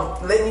something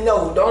off, let me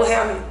know. Don't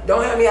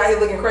have me out here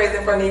looking crazy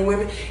in front of these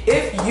women.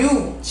 If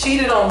you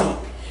cheated on me,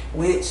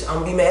 which I'm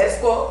gonna be mad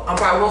as fuck, I'm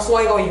probably gonna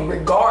swing on you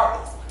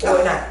regardless or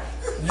whatnot.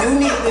 You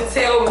need to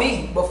tell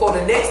me before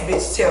the next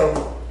bitch tell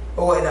me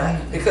or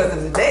whatnot. Because if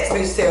the next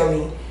bitch tell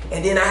me,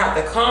 and then I have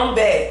to come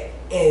back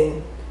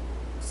and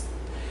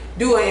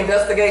do an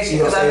investigation.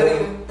 You gonna Because I stay know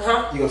with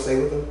you, You gonna stay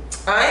with them?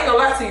 I ain't gonna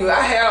lie to you.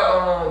 I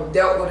have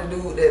dealt with a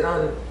dude that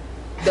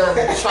done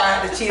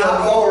tried to cheat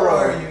on me. How old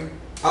are you?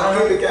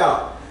 I'll keep it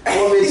out.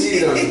 Woman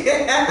cheated on me. Keep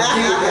it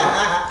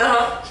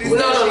out. She said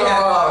she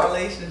had a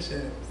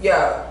relationship.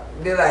 Yeah,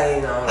 they're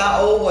like,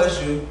 How old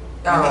was you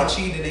when he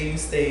cheated and you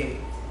stayed?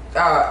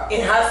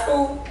 in high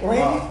school,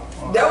 really?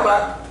 That was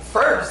my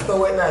first or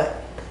whatnot.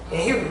 And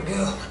he was good.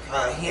 Oh my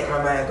God, he had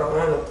my mind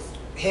going.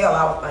 Hell,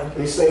 I was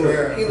thinking. You stay with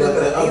her. He look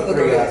good. He look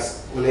good.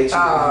 Guys, when they cheat,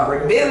 you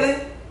break up. Billy,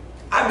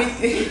 I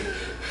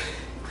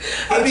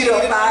beat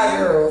up 5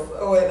 girls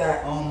or whatnot.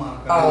 Oh my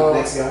God.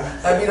 Next guy.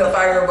 I beat up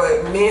 5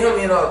 girls, but me and him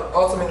ended up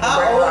ultimately breaking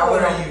up. How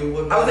old were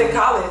you? I was in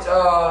college.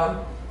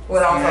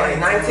 When I was like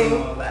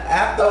 19.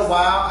 After a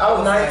while, I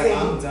was 19.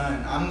 Like, I'm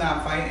done. I'm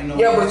not fighting no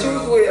Yeah, more. but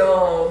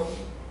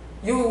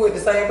you were with the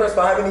same person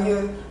for how many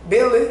years?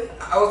 Billy,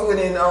 I was with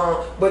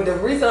but the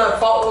reason I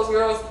fought those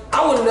girls,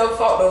 I would have never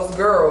fought those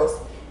girls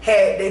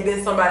had they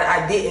been somebody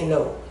I didn't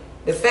know.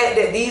 The fact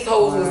that these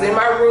hoes was in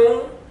my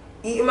room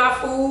eating my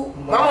food,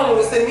 my mama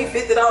was sending me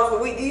 $50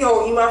 a week. These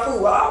hoes eat my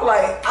food. I was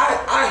like,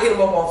 I hit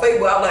them up on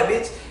Facebook. I was like,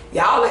 bitch,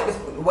 y'all let this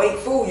wait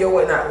food, yo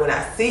whatnot. When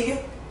I see you,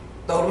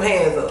 throw them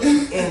hands up.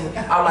 And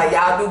I'm like,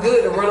 y'all do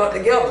good to run up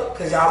together,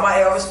 because y'all might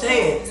average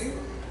 10.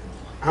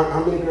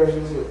 How many girls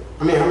you was with?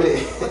 I mean, how many?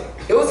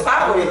 It was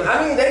 5 of them.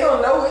 I mean, they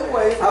don't know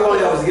anyway. How long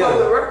y'all was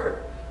together? The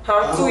record.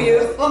 Huh? 2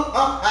 years.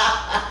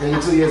 And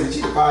in 2 years,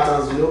 he cheated 5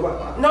 times with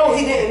nobody? No,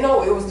 he didn't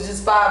know. It was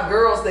just 5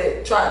 girls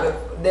that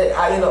that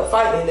I ended up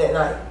fighting that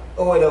night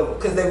or whatever,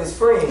 because they was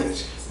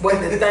friends. But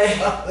the thing,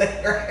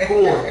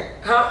 Who won?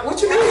 huh?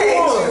 What you mean? Who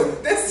won?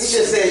 You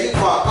just said you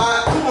fought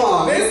 5. Come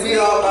on, you beat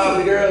all 5 of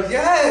the girls.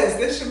 Yes,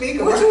 this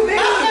Shamika. What you mean?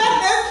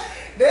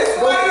 This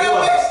one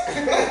of it.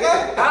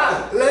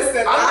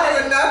 Listen, I'm not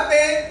for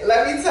nothing.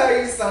 Let me tell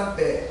you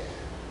something.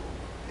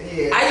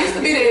 Yeah. I used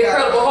to be the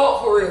Incredible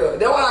Hulk for real.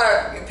 That's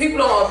why people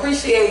don't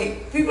appreciate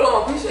who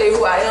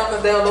I am,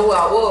 because they don't know who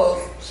I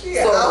was. She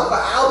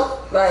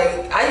out.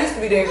 Like, I used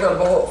to be the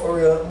Incredible Hulk for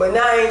real, but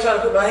now I ain't trying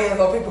to put my hands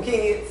on people's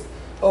kids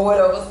or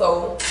whatever.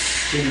 So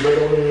Did you break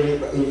up with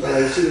him and you found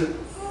out you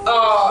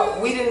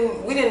cheated?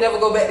 we didn't never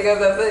go back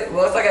together after that.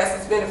 Once I got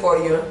suspended for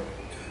a year,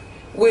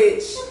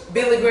 which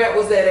Billy Grant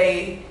was at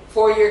a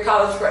 4-year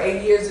college for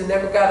 8 years and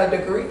never got a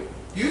degree.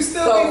 You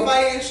still be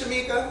fighting,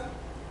 Shamika?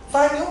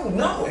 Fight who?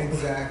 No.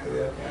 Exactly.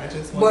 Okay. I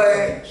just want to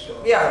make But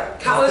sure. yeah,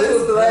 college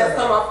was the last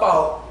time I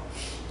fought,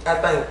 I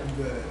think.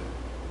 Good.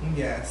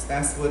 Yes,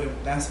 that's what.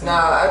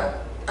 Nah,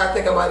 I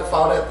think I might have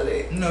fought after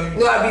that. No,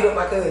 No, I beat up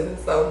my cousin,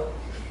 so.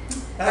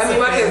 That's I mean,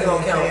 my kids family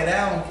don't count. affair.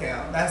 That don't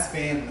count. That's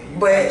family. You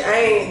But fight I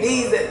ain't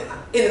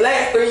in the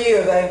last 3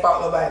 years I ain't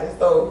fought nobody,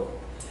 so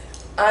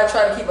I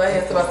try to keep my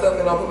hands to myself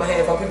and don't put my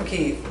hands on people's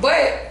kids.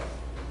 But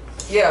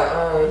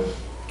yeah,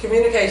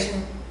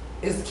 communication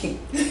is key.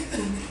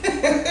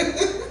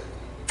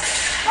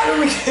 How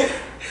do we get?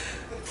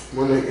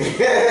 One nigga.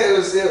 It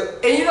was still.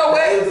 And you know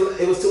what?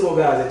 It was 2 more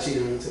guys that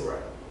cheated on me too,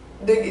 right?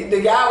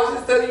 The guy I was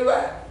just telling you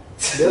about.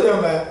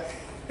 Dylan?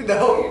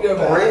 No, you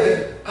never.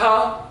 Randy?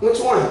 Huh? Which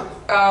one?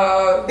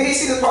 Did he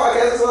see this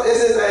podcast?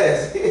 It's his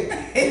ass. He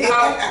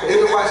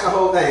didn't watch the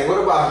whole thing. What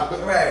about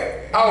him?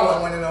 Right. Oh,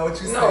 I want to know what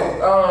you said.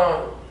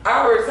 No, I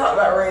already talked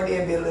about Randy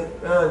and Billy.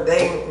 They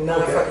ain't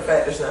none fucking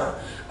factors now.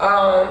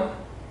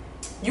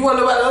 You want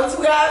to know about the other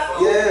 2 guys?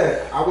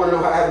 Yeah, I want to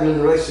know what happened in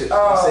the relationship.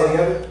 Y'all stay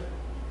together?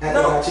 After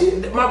I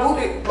cheated? My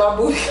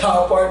booty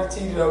call partner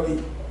cheated on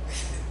me.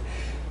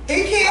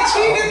 He can't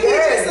cheat if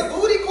he's just a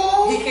booty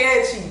call. He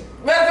can cheat.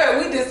 Matter of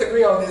fact, we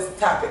disagree on on this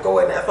topic or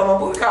whatnot. So my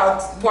booty call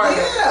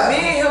partner, Yeah. me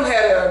and him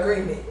had an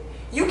agreement.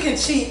 You can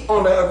cheat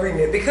on the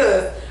agreement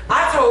because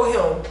I told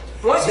him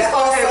once you That,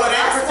 start also, having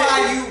that's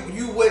unprotected- why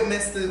you with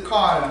Mr.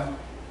 Carter.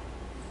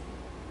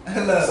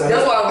 Look,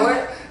 That's why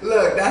what?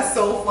 look, that's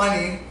so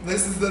funny.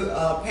 This is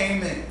the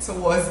payment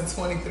towards the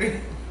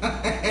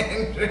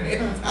 2,300.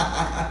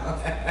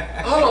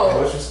 Hold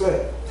on. Much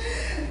respect.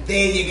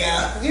 There you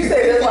go. You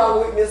say that's why I'm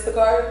with Mr.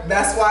 Carter?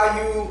 That's why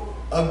you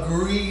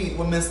agreed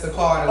with Mr.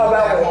 Carter with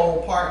About that what?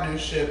 whole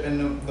partnership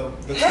and the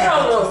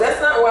Hell no,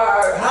 that's not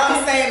why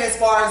I'm saying as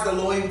far as the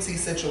loyalty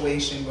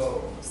situation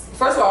goes.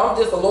 First of all, I'm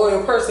just a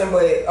loyal person,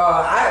 but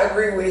I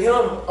agree with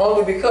him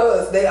only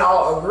because they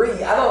all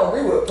agree. I don't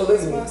agree with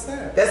polygamy. That's what I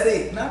said. That's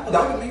it. Not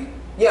polygamy.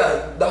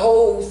 Yeah, the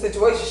whole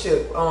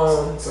situationship.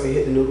 So you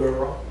hit the new girl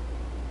raw.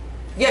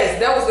 Yes,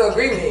 that was the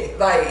agreement.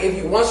 Like, if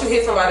you once you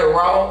hit somebody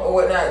wrong or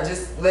whatnot,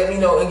 just let me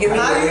know and give me.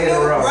 How you Yeah,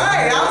 know? right.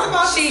 Right. I was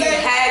about She to say.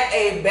 had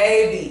a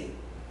baby.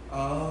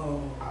 Oh.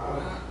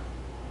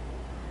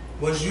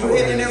 Was you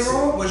hitting it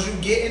raw? Was you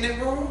getting it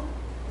raw?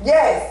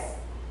 Yes,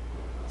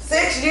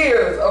 6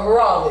 years of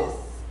rawness,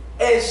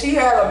 and she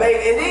had a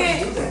baby. And then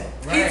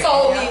he Right.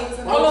 told me, Yeah, I was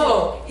in hold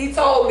on, he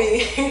told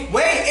me,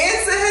 Wait,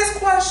 answer his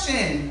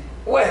question.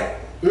 what?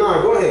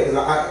 No, go ahead,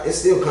 because it's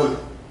still coming.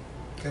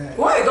 Go ahead.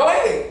 What? Go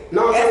ahead.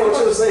 No, I'm Ask saying the what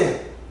you were question. saying.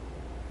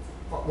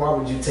 Why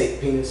would you take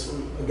penis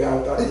from a guy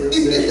without a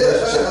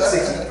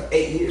relationship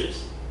 8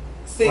 years?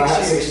 6 Why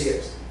years. 6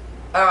 years?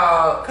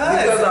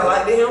 Because I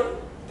liked him.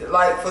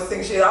 Like for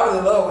 6 years, I was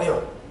in love with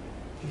him.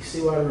 You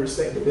see why the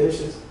respect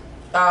diminishes?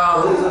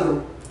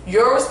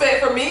 Your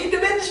respect for me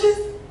diminishes?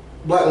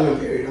 Black women,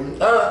 period.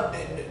 I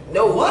mean,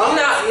 No, What? I'm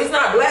not. It's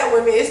not black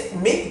women. It's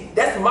me.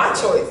 That's my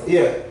choice.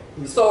 yeah.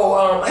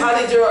 So, how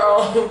did your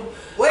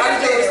Wait, how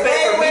did your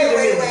respect for me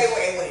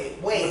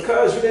diminish? wait.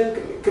 Because you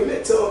didn't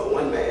commit to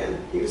one man.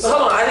 You was-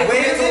 Hold on, I didn't Wait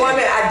a commit to minute. one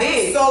man. I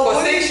did. So For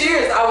what 6 did you-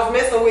 years, I was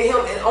messing with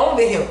him and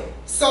only him.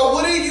 So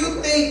what do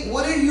you think?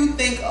 What do you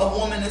think a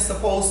woman is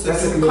supposed to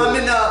That's a do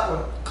commitment.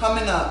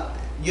 coming up?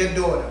 Your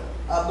daughter.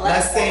 A black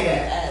Let's say woman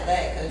that. at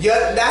that. 'Cause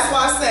Yeah, that's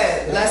why I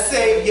said. Let's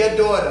say your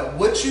daughter.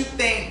 What you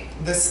think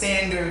the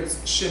standards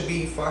should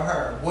be for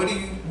her?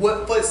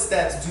 What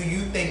footsteps do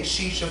you think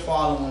she should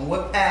follow, and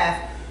what path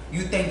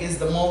you think is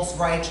the most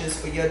righteous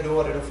for your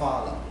daughter to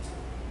follow?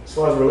 As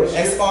far as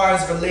relationship, As far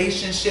as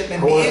relationship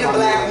and I want being to a find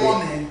black out,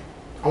 woman.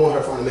 I want her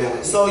to find a man like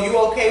me. So you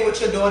okay with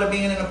your daughter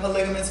being in a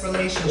polygamous Yeah,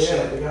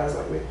 relationship? the guys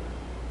like me.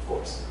 Of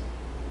course.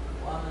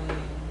 Well, I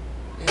mean,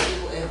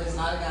 if it's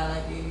not a guy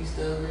like you, you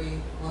still agree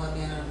with her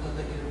being in a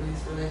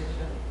polygamous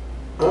relationship?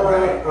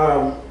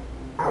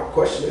 I'll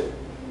question it.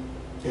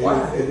 And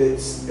Why? if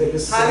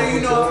it's How do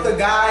you know if the the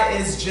guy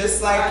is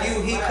just like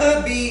you? He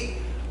could be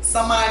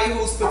somebody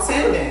who's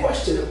pretending.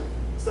 question him.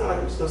 It's not like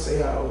I'm just gonna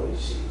say how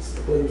she's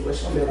a good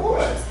relationship. Of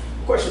course.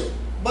 Question it.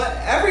 But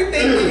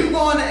everything, when you go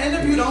on an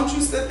interview, don't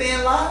you sit there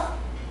and lie?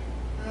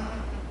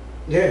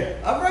 Yeah.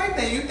 All right,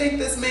 then you think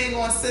this man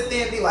gonna sit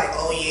there and be like,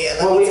 oh yeah,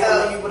 let Well, me we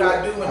tell have- you what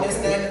I do and this,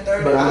 that, and the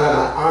third. But I'm having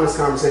Ah. an honest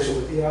conversation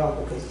with y'all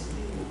because it's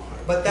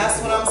But that's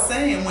what I'm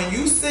saying. When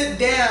you sit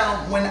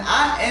down, when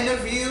I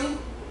interview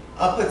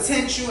a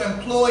potential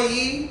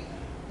employee,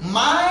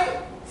 my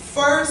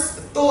first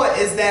thought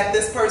is that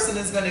this person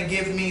is going to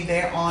give me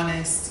their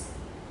honest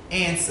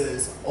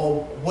answers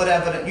or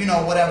whatever,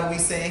 whatever we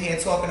sitting here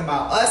talking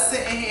about. Us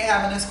sitting here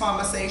having this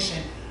conversation,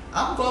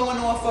 I'm going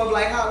off of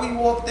like how we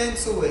walked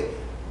into it.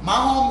 My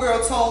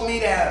homegirl told me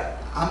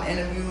that I'm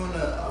interviewing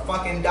a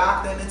fucking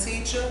doctor and a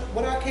teacher.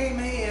 What I came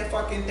in here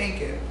fucking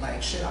thinking,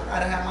 like, shit, I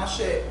gotta have my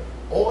shit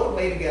all the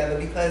way together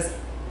because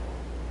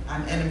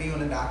I'm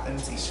interviewing a doctor and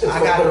a teacher. I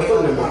gotta be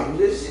on the point.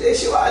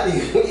 She lied to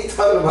you. What are you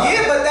talking about?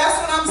 Yeah, but that's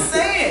what I'm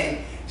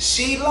saying.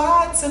 She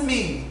lied to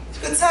me. She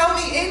could tell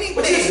me anything.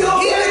 But you're still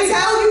He okay. could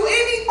tell you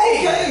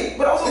anything. Okay,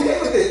 but I was okay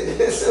with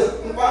it. It's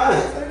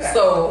fine.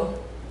 So,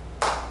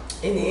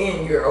 in the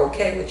end, you're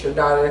okay with your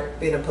daughter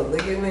being in a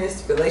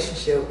polygamous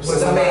relationship with a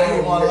somebody man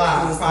who won't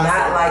lie, who's possibly.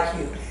 not like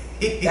you.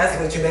 That's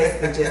what you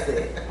basically just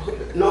said.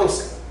 No,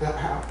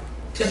 how?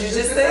 Because you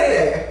just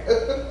said.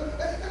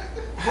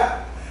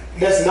 How?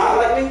 That's not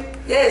like me?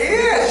 Yes, Yeah,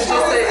 because you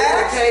just said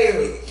it's okay.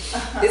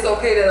 It's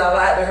okay that I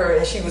lied to her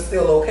and she was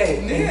still okay.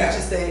 And you Yeah.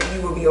 just said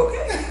you would be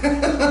okay.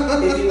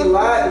 If you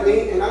lied to me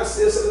and I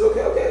still said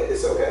okay,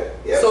 it's okay.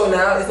 Yes. So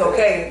now it's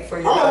okay for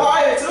you. I'm a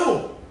liar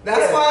too. That's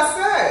Yeah. why I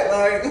said,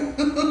 like,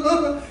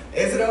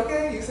 is it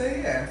okay? You say,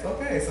 yeah, it's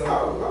okay. So,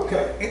 Oh,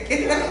 okay.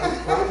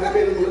 Yeah, I'm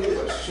in a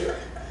relationship.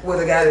 With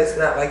a guy that's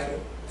not like you.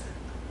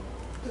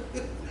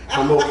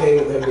 I'm okay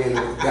with her being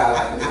with a guy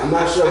like me. I'm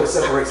not sure what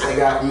separates that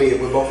guy from me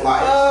if we're both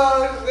liars.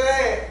 oh,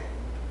 shit.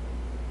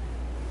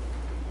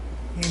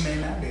 He may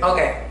not be.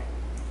 Okay.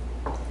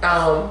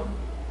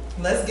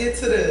 Let's get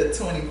to the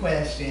 20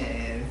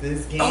 questions.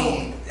 This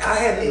game. I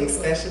had to.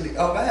 Especially,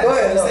 go ahead. Go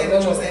ahead, You say no,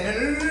 what no, you no.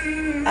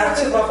 saying. I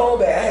took my phone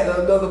back. I had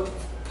another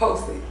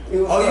post-it. It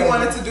was Oh, you crazy.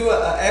 wanted to do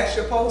an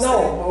extra post?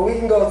 No, but we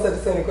can go to the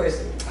 20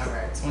 question. All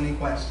right, 20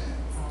 questions.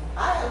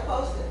 I have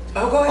posted.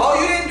 Oh, go ahead. Oh,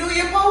 you didn't do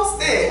your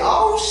post-it.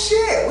 Oh,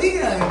 shit. We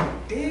done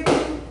did it.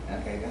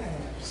 Okay, go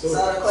ahead.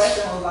 So the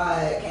question was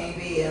like, can you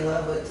be in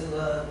love with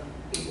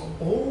two people?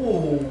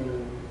 Ooh.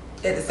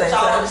 At the same Y'all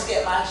time. want to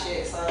skip my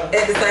shit, so. At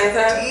the same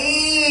time.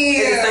 Damn.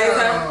 At the same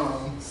time.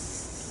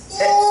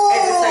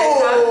 At the same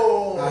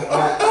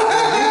time.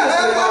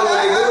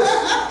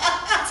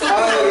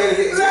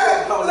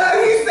 Look,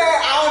 he said,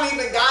 I don't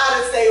even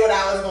gotta say what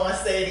I was gonna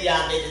say to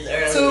y'all bitches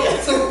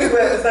earlier. Two people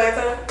at the same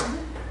time.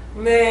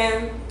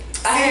 Man,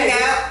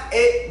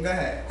 I Go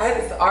ahead. had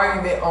this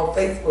argument on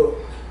Facebook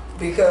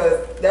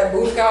because that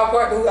booty call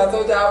partner who I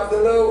told you I was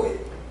in love with,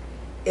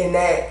 and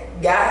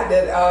that guy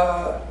that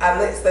I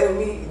let stay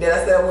with me, that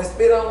I said I would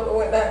spit on or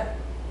whatnot.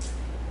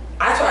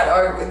 I tried to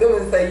argue with them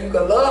and say you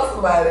can love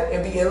somebody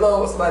and be in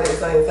love with somebody at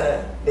the same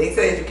time. They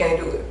said you can't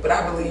do it, but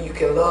I believe you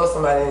can love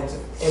somebody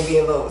and be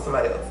in love with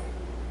somebody else.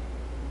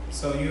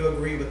 So you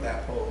agree with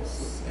that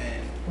post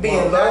and Be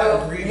in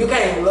love. You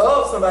can't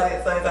love somebody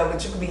at the same time,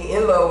 but you can be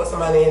in love with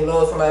somebody and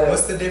love somebody else.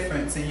 What's the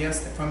difference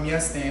from your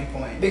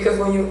standpoint? Because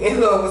when you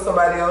in love with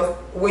somebody else,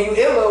 when you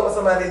in love with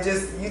somebody,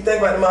 just you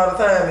think about them all the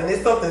time, and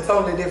it's something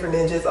totally different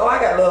than just, oh, I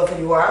got love for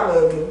you or I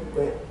love you.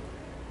 But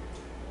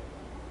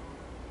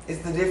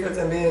it's the difference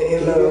in being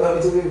in love.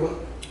 Love two people.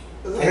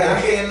 Can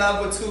I be in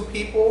love with two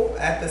people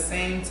at the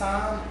same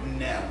time?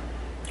 No.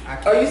 I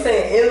can't. Are you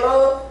saying in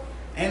love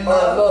In or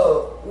love?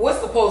 love? What's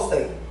the post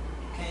say?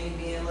 Can you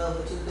be in love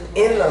with two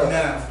people? In love.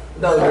 No.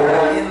 No, you're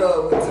not in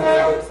love with two people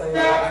at the same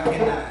I time.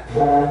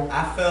 cannot.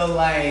 I feel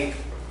like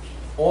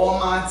all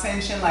my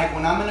attention, like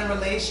when I'm in a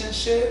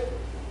relationship,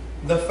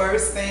 the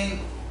first thing,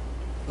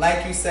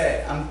 like you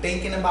said, I'm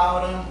thinking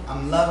about him,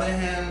 I'm loving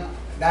him.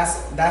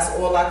 That's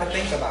all I can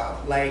think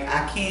about. Like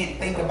I can't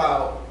think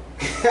about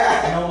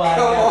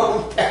nobody Come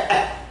else.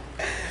 on.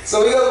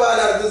 So we gotta find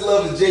out if this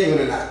love is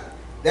genuine or not.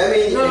 That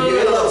means No, if you're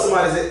in no, love no. with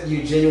somebody, is it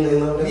you genuinely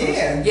in love with them?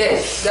 Yeah.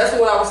 Yes, that's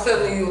what I was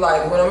telling you.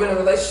 Like when I'm in a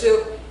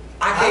relationship,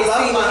 I can't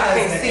love see, my I can't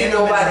husband see and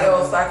nobody I'm in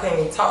else. I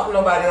can't talk to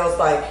nobody else.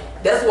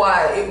 Like that's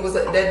why it was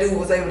that dude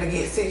was able to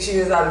get 6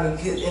 years out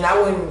of me, and I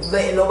wasn't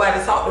letting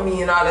nobody talk to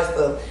me and all that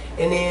stuff.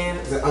 And then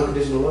Is that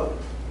unconditional love?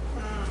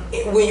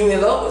 when you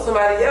in love with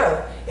somebody,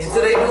 yeah,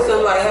 until they do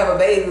something like have a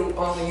baby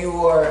on you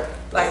or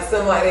like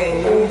something like that,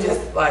 and you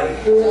just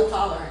like Your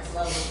tolerance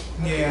level.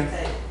 Yeah.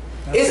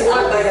 it's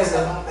one thing.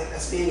 I don't think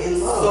that's being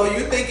in love. So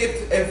you think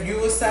if you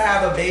was to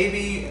have a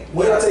baby,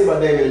 What did I tell you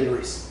about Damien and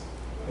Doris?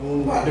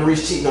 About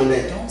Doris cheating on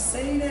Damien. don't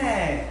say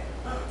that.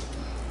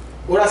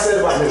 What I said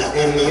about him,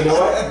 and you know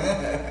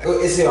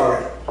what? It's here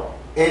already.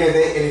 And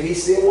if he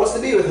still wants to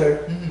be with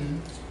her,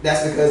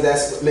 that's because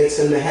that's what makes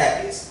him the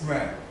happiest.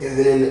 Right. And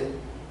then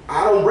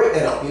I don't break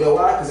that up. You know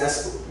why? Because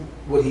that's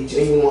what he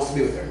genuinely wants to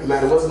be with her. No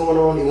matter what's going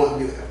on, he wants to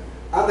be with her.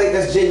 I think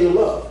that's genuine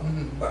love.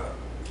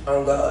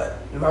 Oh God,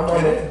 my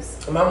It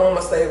is.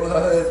 mama stayed with her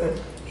husband.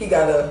 He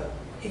got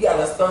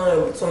a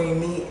son between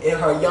me and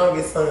her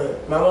youngest son,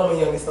 my mama's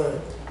youngest son.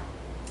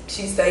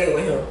 She stayed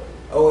with him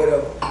or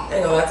whatever. I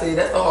ain't gonna lie to you,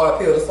 that's a hard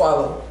pill to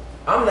swallow.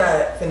 I'm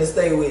not finna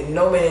stay with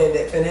no man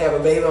that finna have a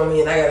baby on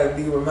me and I gotta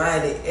be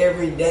reminded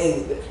every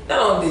day that not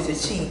only did you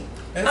cheat,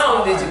 That's not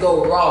only did hard. you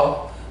go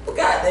raw, but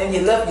goddamn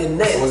you left your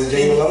nuts Was it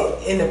genuine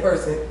love? in the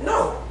person.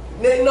 No,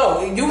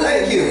 you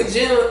Thank you.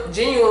 were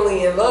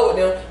genuinely in love with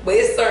them, but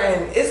it's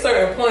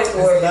certain points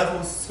There's where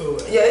levels to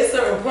it. yeah, it's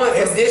certain points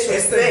of It's the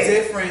disrespect.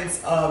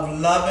 difference of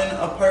loving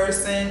a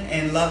person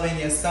and loving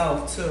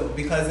yourself too.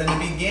 Because in the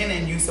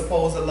beginning, you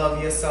supposed to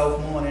love yourself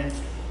more than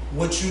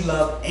what you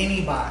love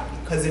anybody.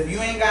 Because if you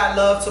ain't got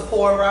love to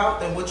pour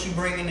out, then what you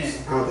bringing in?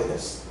 I don't think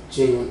that's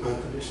genuine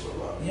unconditional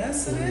love.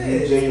 Yes, it You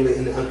is. genuinely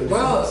in the unconditional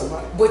love Bro, of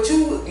somebody. but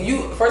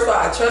you first of all,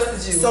 I trusted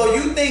you. So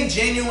you think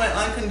genuine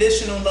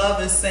unconditional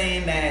love is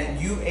saying that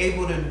you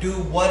able to do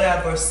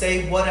whatever,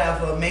 say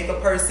whatever, make a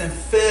person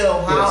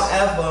feel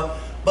however,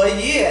 but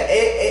yeah,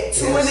 it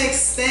to Yes. an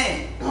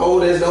extent. No,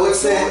 there's no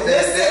extent.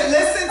 Listen to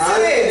this.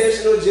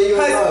 Unconditional,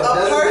 genuine love.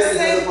 Because a Doesn't mean it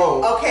doesn't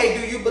hold. person,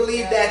 okay, do you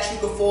believe that you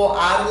could fall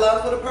out of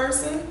love with a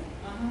person?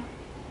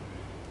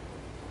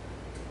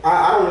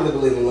 I don't really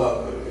believe in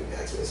love. If you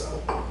ask me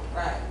so.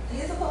 Right.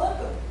 He's a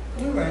political.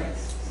 You're right.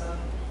 So.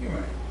 You're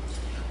right.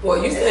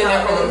 well, you saying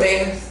that from a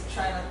man.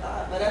 Train of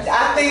thought, but that's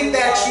I think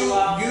that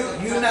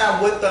you're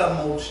not with the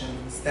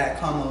emotions that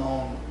come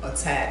along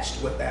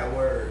attached with that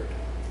word.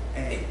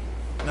 And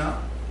no?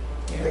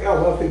 I think I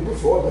love people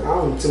before, but I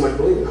don't too much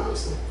believe in it,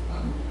 honestly.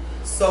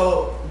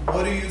 So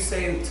what do you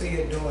say to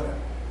your daughter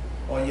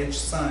or your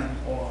son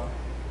or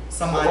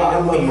somebody Well, I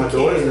that love you my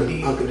daughter care in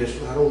deep?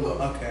 unconditional. I don't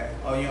love Okay.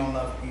 Oh, you don't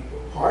love people.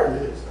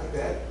 partners like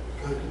that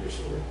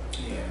unconditionally.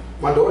 Yeah.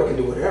 My daughter can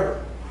do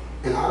whatever,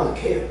 and I don't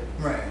care.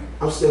 Right.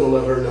 I'm still gonna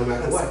love her no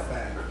matter That's what. a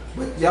fact.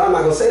 But y'all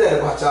not gonna say that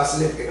about y'all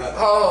significant other.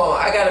 Oh,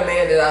 I got a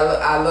man that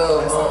I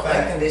love That's a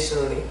fact.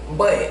 unconditionally,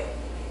 but at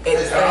the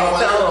That's same all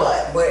I time,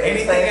 like. but at the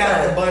Anything same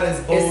after time, butt is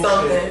it's bullshit.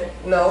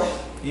 something. No.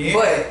 Yeah.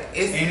 But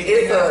it's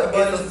Anything after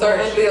butt it's is a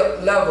certain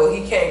bullshit. level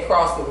he can't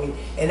cross with me.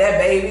 And that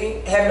baby,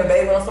 having a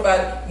baby on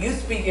somebody, you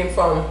speaking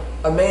from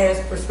a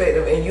man's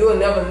perspective, and you'll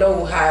never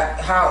know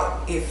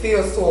how it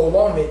feels to a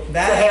woman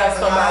That to have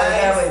somebody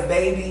lies. have a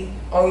baby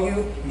on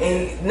you.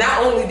 And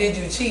not only did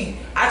you cheat,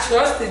 I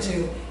trusted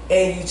you,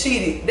 and you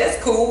cheated, that's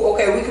cool.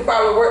 Okay, we could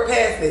probably work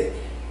past it.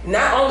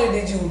 Not only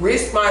did you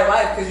risk my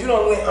life because you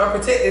don't went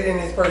unprotected in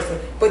this person,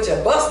 but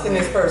you're busting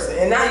this person,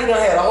 and now you don't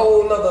have a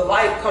whole nother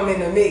life come in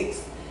the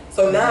mix.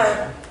 So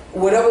now,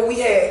 whatever we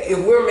had, if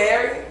we're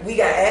married, we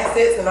got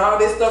assets and all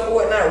this stuff or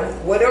whatnot.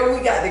 Whatever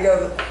we got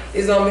together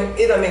is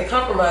it done been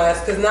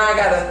compromised because now I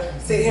gotta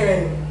sit here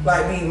and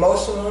like be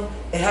emotional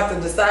and have to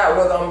decide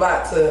whether I'm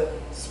about to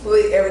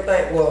split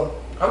everything. Well,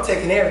 I'm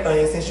taking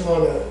everything since you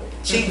want to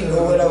cheat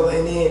or whatever,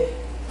 and then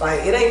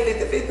like it ain't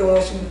 50-50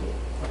 once you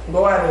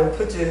go out and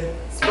put your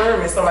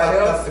sperm in somebody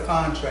That's else. the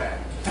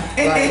contract. Like,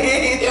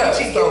 yeah,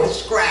 She so- get the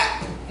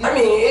scrap. I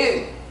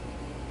mean,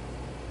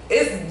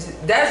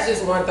 that's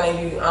just one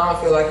thing I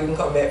don't feel like you can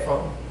come back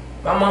from.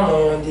 My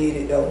mama did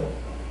it though.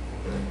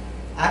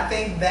 I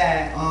think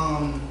that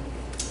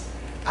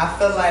I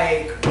feel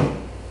like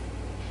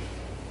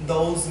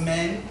those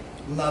men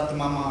loved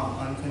my mom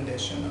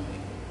unconditionally.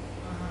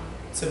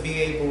 To be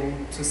able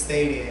to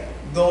stay there.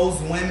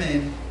 Those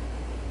women,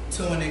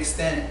 to an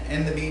extent,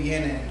 in the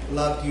beginning,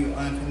 loved you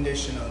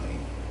unconditionally.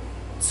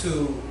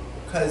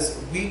 Because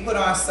we put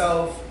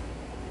ourselves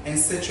in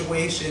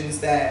situations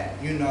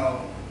that, you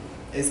know,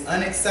 is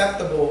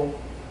unacceptable,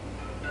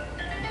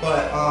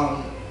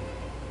 but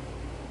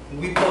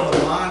we pull a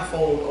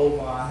blindfold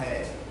over our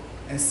head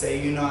and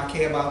say, you know, I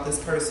care about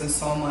this person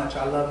so much,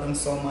 I love them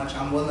so much,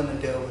 I'm willing to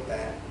deal with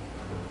that.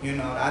 You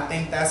know, I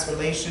think that's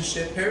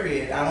relationship,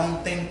 period. I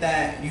don't think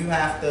that you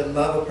have to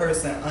love a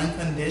person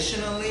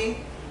unconditionally,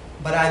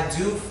 but I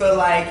do feel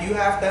like you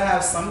have to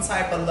have some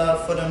type of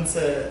love for them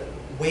to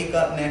wake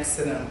up next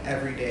to them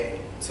every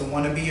day, to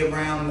want to be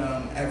around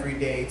them every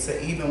day,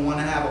 to even want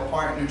to have a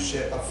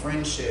partnership, a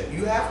friendship.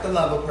 You have to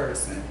love a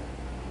person.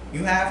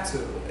 You have to.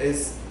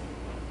 There's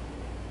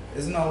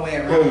no way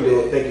around How you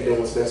it. think you're doing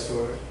what's best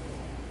for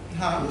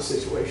Huh? your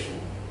situation?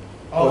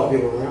 Oh. Or the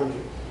people around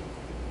you.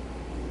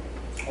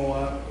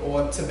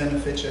 Or to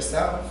benefit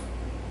yourself.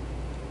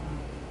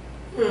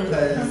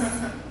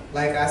 Because,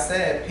 like I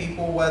said,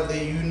 people, whether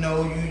you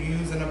know you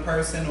using a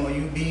person or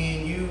you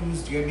being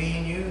used, you're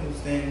being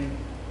used, and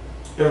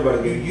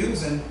Everybody you're be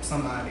using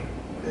somebody,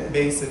 Yeah.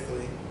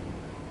 basically.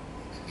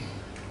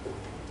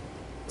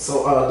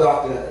 So,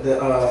 doctor,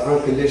 the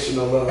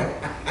unconditional love.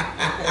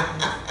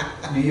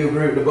 Do you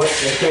agree with the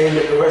bus that came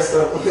with the rest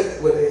of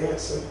with the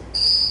answer?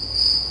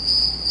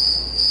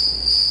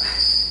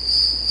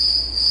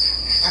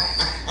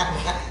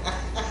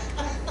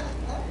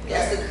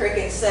 That's the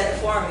cricket set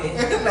for me.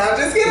 No, I'm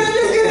just kidding. I'm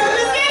just kidding.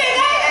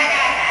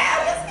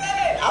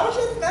 I was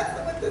just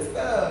messing with this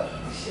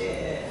stuff.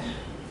 Shit.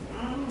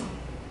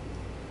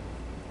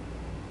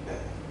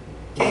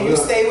 Can you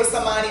stay with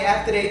somebody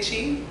after they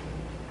cheat?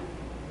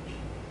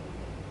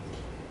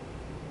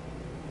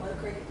 What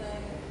cricket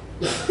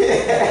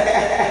thing?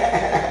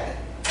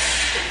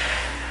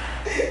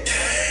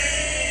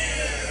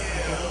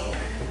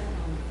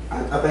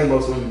 I think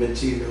most women been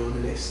cheated on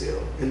and they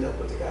still end up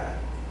with the guy.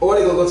 Or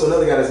they gonna go to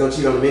another guy that's gonna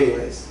cheat on them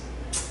anyways.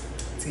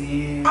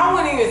 Damn. I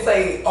wouldn't even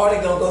say, are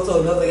they gonna go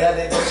to another guy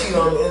that gonna cheat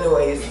on them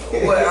anyways?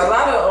 But a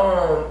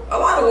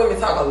lot of women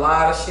talk a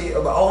lot of shit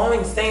about, oh, I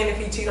ain't staying if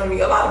he cheat on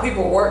me. A lot of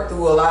people work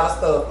through a lot of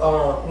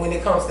stuff when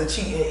it comes to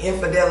cheating,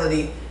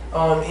 infidelity,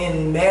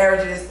 in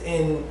marriages,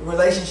 in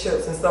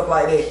relationships and stuff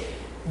like that.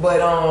 But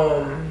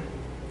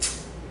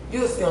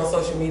you'll see on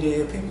social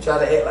media people try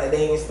to act like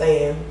they ain't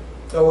staying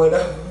or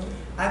whatever.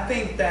 I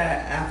think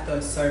that after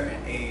a certain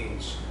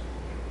age,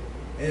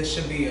 it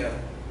should be a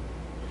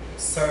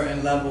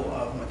certain level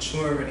of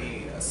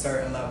maturity, a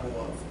certain level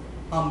of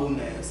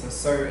humbleness, a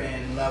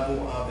certain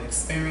level of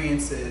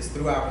experiences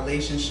throughout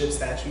relationships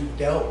that you've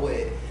dealt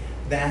with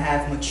that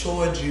have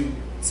matured you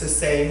to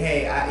say,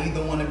 hey, I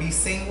either want to be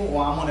single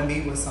or I want to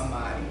be with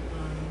somebody.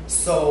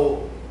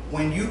 So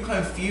when you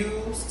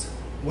confused,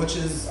 which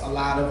is a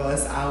lot of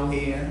us out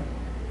here,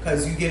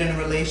 because you get in a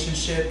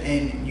relationship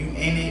and you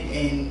in it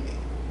and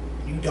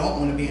you don't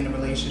want to be in a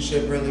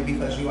relationship really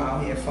because you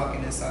out here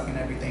fucking and sucking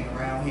everything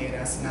around here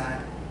that's not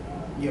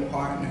your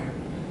partner.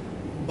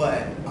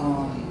 But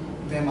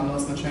damn, I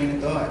lost my train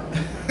of thought.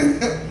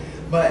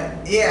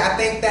 But yeah, I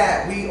think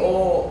that we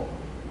all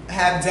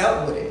have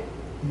dealt with it.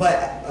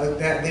 But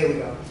there we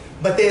go.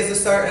 But there's a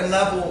certain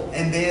level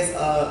and there's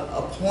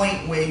a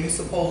point where you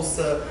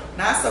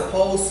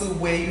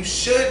where you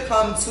should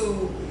come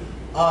to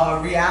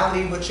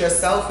reality with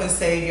yourself and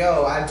say,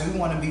 yo, I do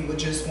want to be with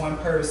just one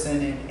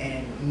person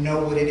and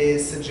know what it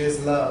is to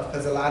just love.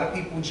 Because a lot of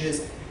people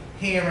just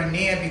here and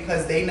there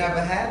because they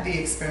never had the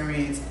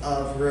experience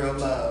of real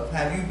love.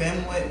 Have you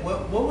been with,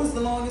 what was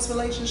the longest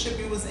relationship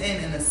you was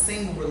in a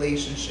single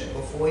relationship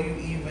before you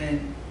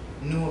even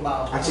knew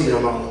about? I cheated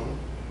on all of them.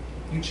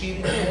 You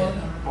cheated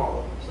on? All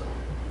of them.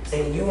 So.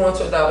 And you want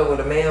your daughter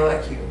with a man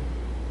like you.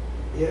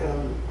 Yeah,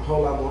 I'm a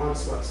whole lot more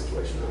honest about the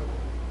situation now.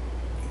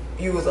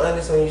 You was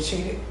honest when you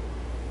cheated?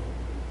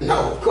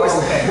 No, of course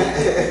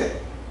not.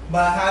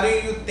 But how do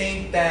you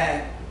think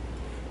that,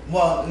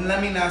 well,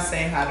 let me not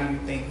say how do you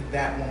think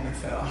that woman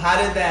felt.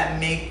 How did that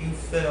make you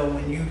feel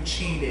when you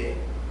cheated?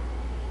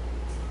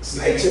 It's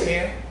You didn't nature.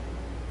 care?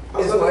 I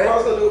was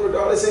gonna do it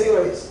regardless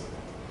anyways.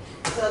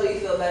 you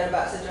feel better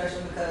about the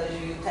situation because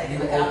you taking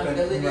You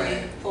accountability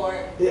open, for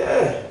it?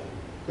 Yeah,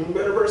 I'm a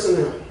better person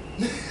now.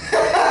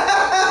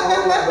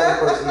 I'm a lot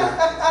better person now.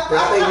 But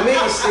I think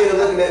Mickey's still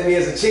looking at me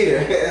as a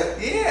cheater.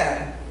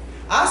 Yeah.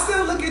 I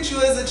still look at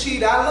you as a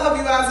cheater. I love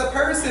you as a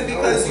person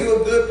because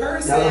you're a good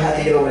person. Y'all gonna have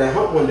to get over that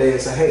hump one day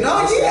and say, hey,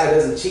 No, this yeah. guy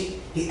doesn't cheat.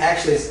 He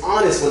actually is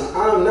honest when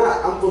I'm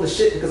not. I'm full of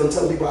shit because I'm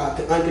telling people I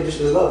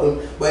unconditionally love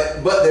them.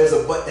 But there's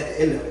a but at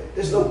the end of it.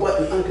 There's no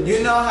but in unconditional.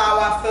 You know how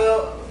I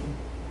feel?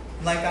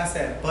 Like I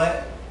said,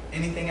 but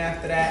anything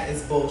after that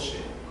is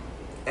bullshit.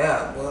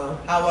 Yeah, well,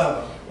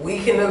 However, we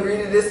can agree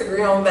to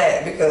disagree on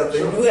that because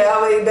if you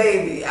have a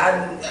baby,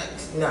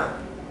 no,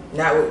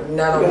 not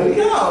on me.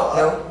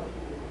 No.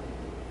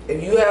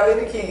 If you have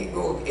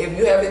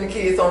any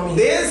kids on me,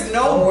 there's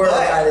don't no worry but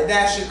about it.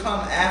 that should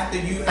come after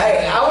you.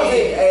 Hey,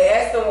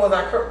 asked them was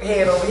I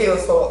head over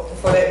heels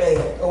for that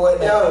man or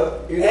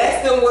whatnot. Yo,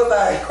 Asked them was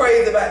I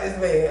crazy about this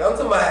man. I'm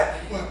talking about.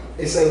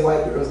 They say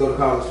white girls go to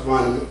college to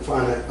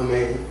find a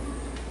man.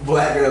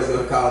 Black girls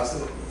go to college to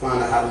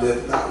find out how to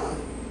live without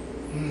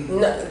one.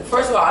 No,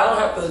 first of all, I don't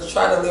have to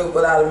try to live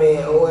without a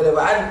man or whatever.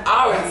 I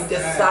already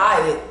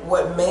decided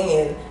what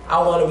man I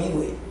want to be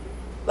with.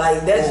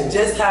 Like that's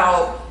just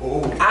how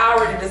I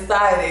already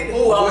decided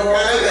who I want to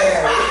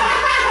marry.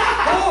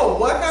 Oh,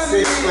 what kind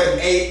of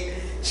 6'8",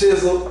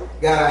 chiseled,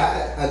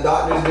 got a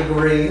doctor's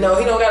degree. No,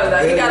 he don't got a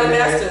doctor. He got a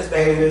Billionaire, master's,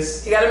 baby.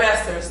 famous. He got a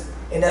master's,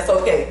 and that's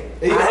okay.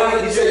 I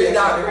have a You said degree you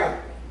doctorate.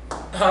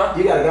 Huh?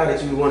 You got a guy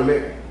that you want to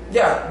marry.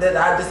 Yeah, that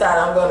I decided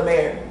I'm going to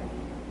marry.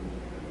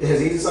 Has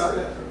he decided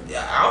that?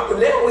 Yeah, I don't give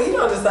a damn what he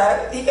don't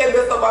decide. He can't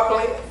mess up my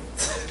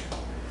plans.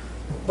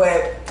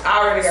 But I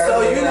already got.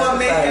 So you gonna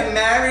make him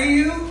marry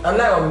you? I'm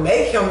not gonna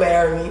make him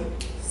marry me,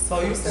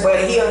 So you said, but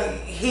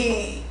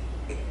he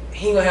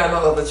gonna have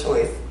no other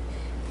choice.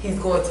 He's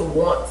going to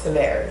want to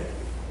marry me.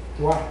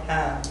 Why?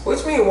 how?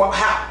 Which means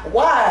how?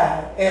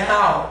 Why and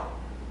how?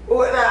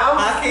 Well, now,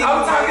 How can I'm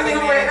you talking to make him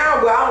a right man?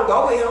 now, but I don't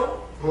go with him.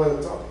 How long have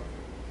we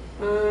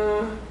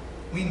talking?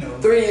 We know.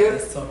 3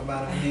 years. Let's talk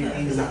about it.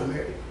 He's not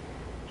married.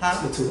 Huh?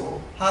 It's been too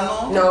long. How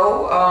long?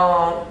 No,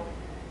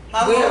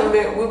 How we long? haven't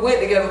been. We went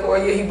together for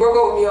a year. He broke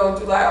up with me on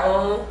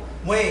July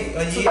Wait,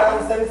 a year?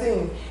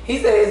 2017. He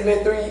said it's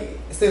been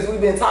since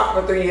we've been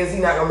talking for 3 years.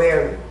 He's not gonna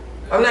marry me.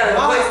 I'm not in a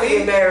Why? place to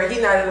get married.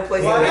 He's not in a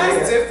place Well, to get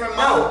that's married. different.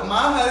 No.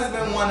 My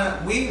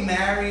husband we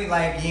married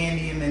like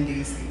Yandy and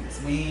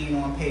Mendices. We ain't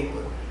on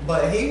paper.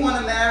 But he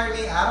wanna marry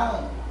me.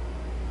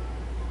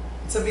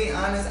 To be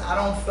honest, I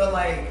don't feel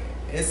like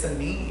it's a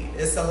need.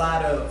 It's a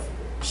lot of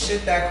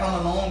shit that come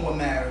along with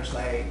marriage.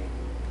 Like,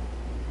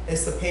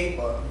 it's a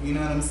paper. You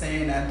know what I'm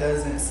saying? That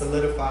doesn't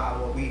solidify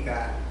what we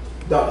got.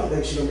 Dog,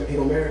 you think he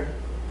gonna marry her?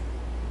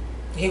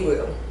 He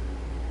will.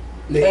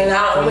 Nick, And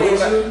I'm gonna what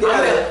invite you y'all.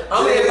 got?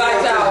 I'm gonna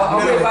invite y'all. I'm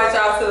gonna invite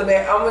y'all to the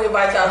wedding.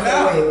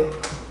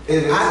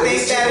 I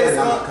think that is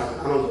I'm not- not coming.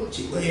 I don't do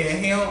cheap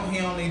weddings. Yeah, he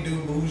only do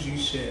bougie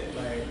shit.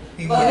 Like,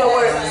 he But You know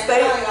what, at the same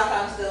stay- time, y'all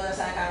kind of still in the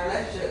same kind of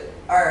relationship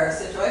or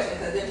situation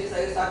because didn't you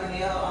say you was talking to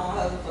your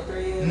husband for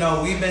 3 years?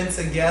 No, we've been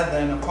together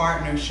in a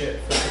partnership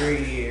for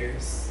 3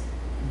 years,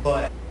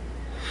 but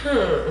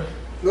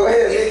Go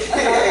ahead, Nick.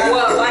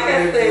 Well, like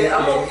I said,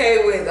 I'm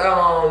okay with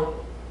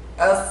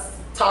us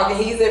talking.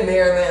 He's in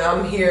Maryland.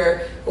 I'm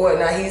here.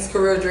 Whatnot. He's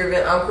career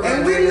driven. I'm career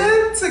and we driven.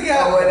 live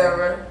together. Or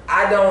whatever.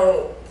 I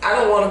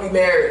don't want to be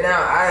married now.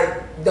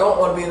 I don't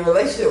want to be in a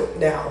relationship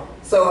now.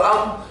 So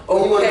I'm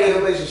You want to be in a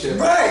okay. relationship?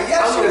 Right?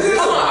 Yes, I'm you do.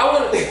 I don't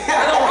want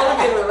to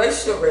be in a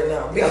relationship right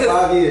now You got because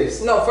 5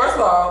 years. no. First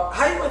of all,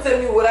 how you gonna tell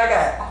me what I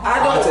got?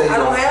 I'll tell you I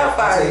don't what- have I'll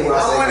tell 5 you years. what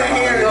I say wanna about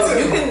hear my it. No,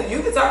 relationship. you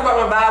can talk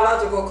about my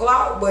biological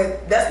clock,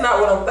 but that's not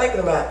what I'm thinking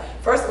about.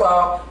 First of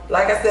all,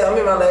 like I said, I'm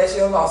in my last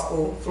year of law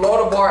school.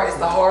 Florida bar is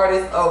the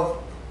hardest of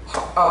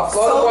Florida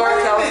So bar,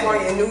 wait a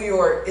California, and New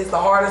York is the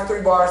hardest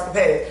 3 bars to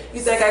pass. You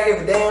think I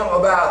give a damn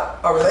about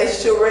a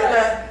relationship right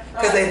now?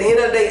 Because at the end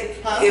of the day,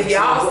 if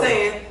y'all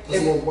saying,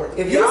 What's more important?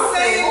 if You y'all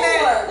saying saying,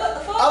 that- What the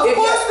fuck? Of If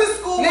course, you- the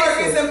schoolwork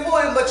is listen.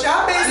 important, but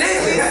y'all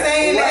basically Listen.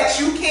 saying that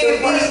you The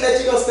can't person be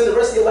that you're gonna spend the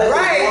rest of your life with.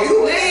 Right, is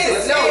you one can't-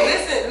 person.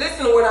 no,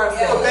 listen to what I'm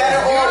saying. For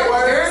better or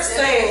worse. You're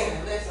saying,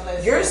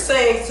 Listen. you're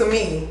saying to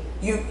me,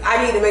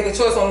 I need to make a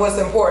choice on what's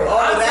important. Oh,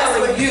 I'm that's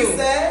telling what you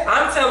said?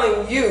 I'm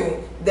telling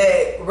you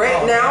that right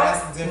Oh, now,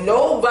 that's different. I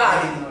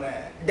nobody. didn't know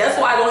that. That's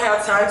why I don't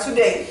have time to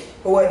date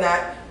or whatnot.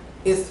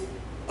 It's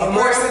A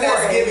more person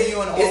that's important. giving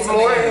you an It's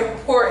more ultimatum.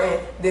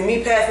 important than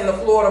me passing the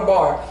Florida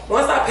bar.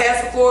 Once I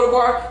pass the Florida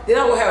bar, then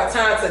I will have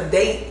time to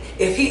date.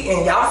 If he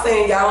and y'all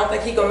saying y'all don't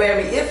think he gonna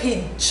marry me, if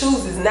he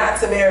chooses not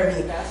to marry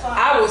me, That's fine.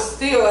 I will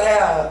still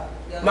have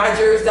my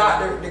Juris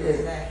Doctor degree.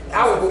 Exactly.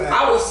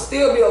 I would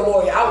still be a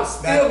lawyer. I would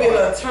still be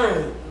an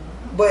attorney.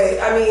 But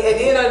I mean, at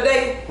the end of the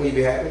day, Will you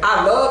be happy?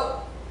 I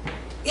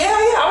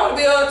I want to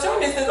be an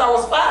attorney since I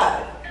was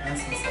 5.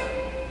 That's what's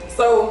up.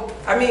 So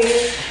I mean,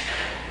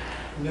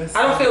 Listen.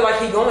 I don't feel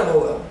like he going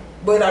nowhere.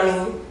 But I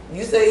mean,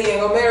 you say he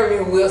ain't gonna marry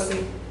me, we'll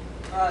see.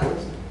 Right.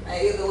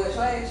 And either which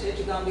way, shit,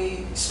 you gonna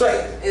be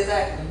Straight.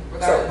 exactly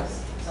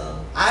regardless.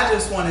 So I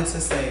just wanted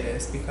to say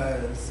this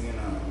because,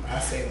 I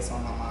say this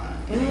on my mind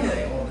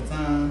anyway all the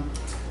time.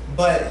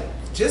 But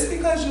just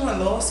because you're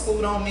in law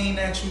school don't mean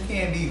that you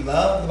can't be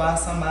loved by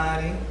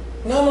somebody.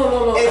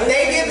 No. If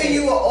they giving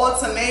you an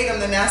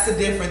ultimatum, then that's a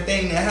different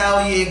thing. Then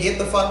hell yeah, get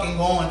the fucking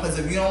going. Because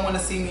if you don't want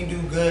to see me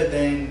do good,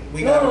 then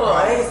we got No,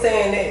 I ain't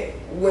saying that.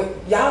 When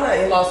y'all not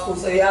in law school,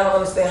 so y'all don't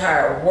understand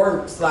how it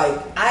works. Like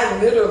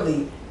I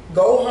literally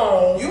go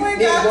home. You ain't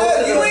then got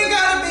go to you the- ain't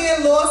gotta be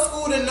in law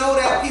school to know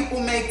that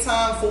people make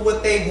time for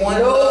what they want.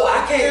 No, love, I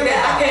and can't. care I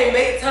about. can't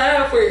make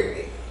time for it.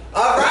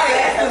 All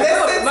right,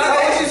 listen to My-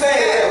 What that. you saying?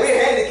 Yeah, we're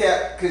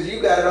handicapped because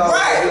you got it all.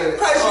 Right, good.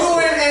 because you in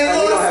Like, you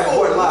law don't have school.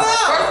 important lives.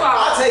 No. First of all,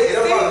 I'll take it.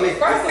 Don't see, bother me.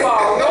 First of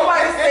all,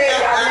 nobody said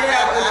y'all didn't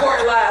have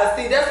important lives.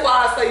 See, that's why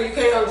I say you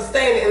can't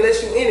understand it unless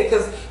you in it.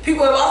 Because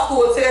people in law school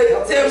will tell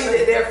me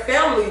that their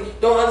family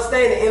don't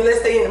understand it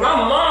unless they in it. My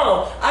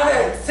mom, I've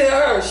had to tell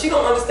her she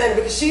don't understand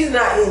it because she's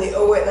not in it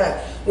or whatnot.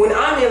 When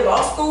I'm in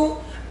law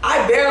school,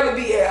 I barely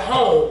be at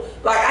home.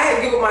 Like I had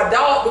to give up my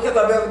dog because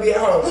I barely be at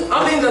home.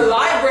 I'm in the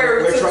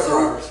library We're to truck 2.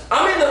 drivers.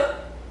 I'm in the.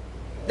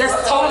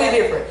 That's totally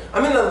different.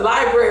 I'm in the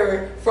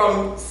library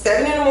from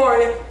 7 in the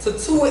morning to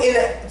 2 in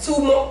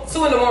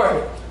the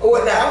morning or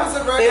whatnot. That was a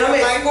And regular I'm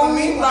at life for school,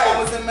 me when like,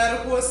 I was in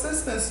medical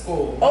assistant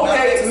school.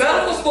 okay,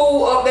 medical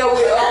school up there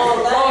with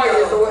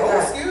lawyers or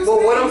whatnot. excuse But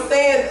me. what I'm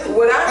saying is,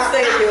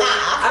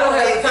 I don't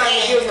have the time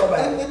to give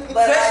nobody.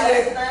 But that's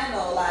Especially, the thing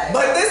though, like.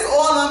 But this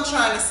all I'm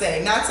trying to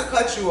say, not to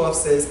cut you off,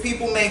 sis.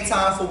 People make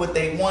time for what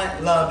they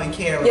want, love, and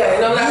care about. yeah,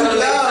 and I'm not You gonna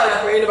make love-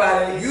 time for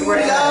anybody. you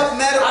right now. love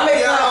medical-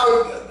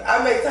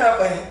 I make time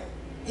for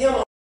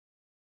him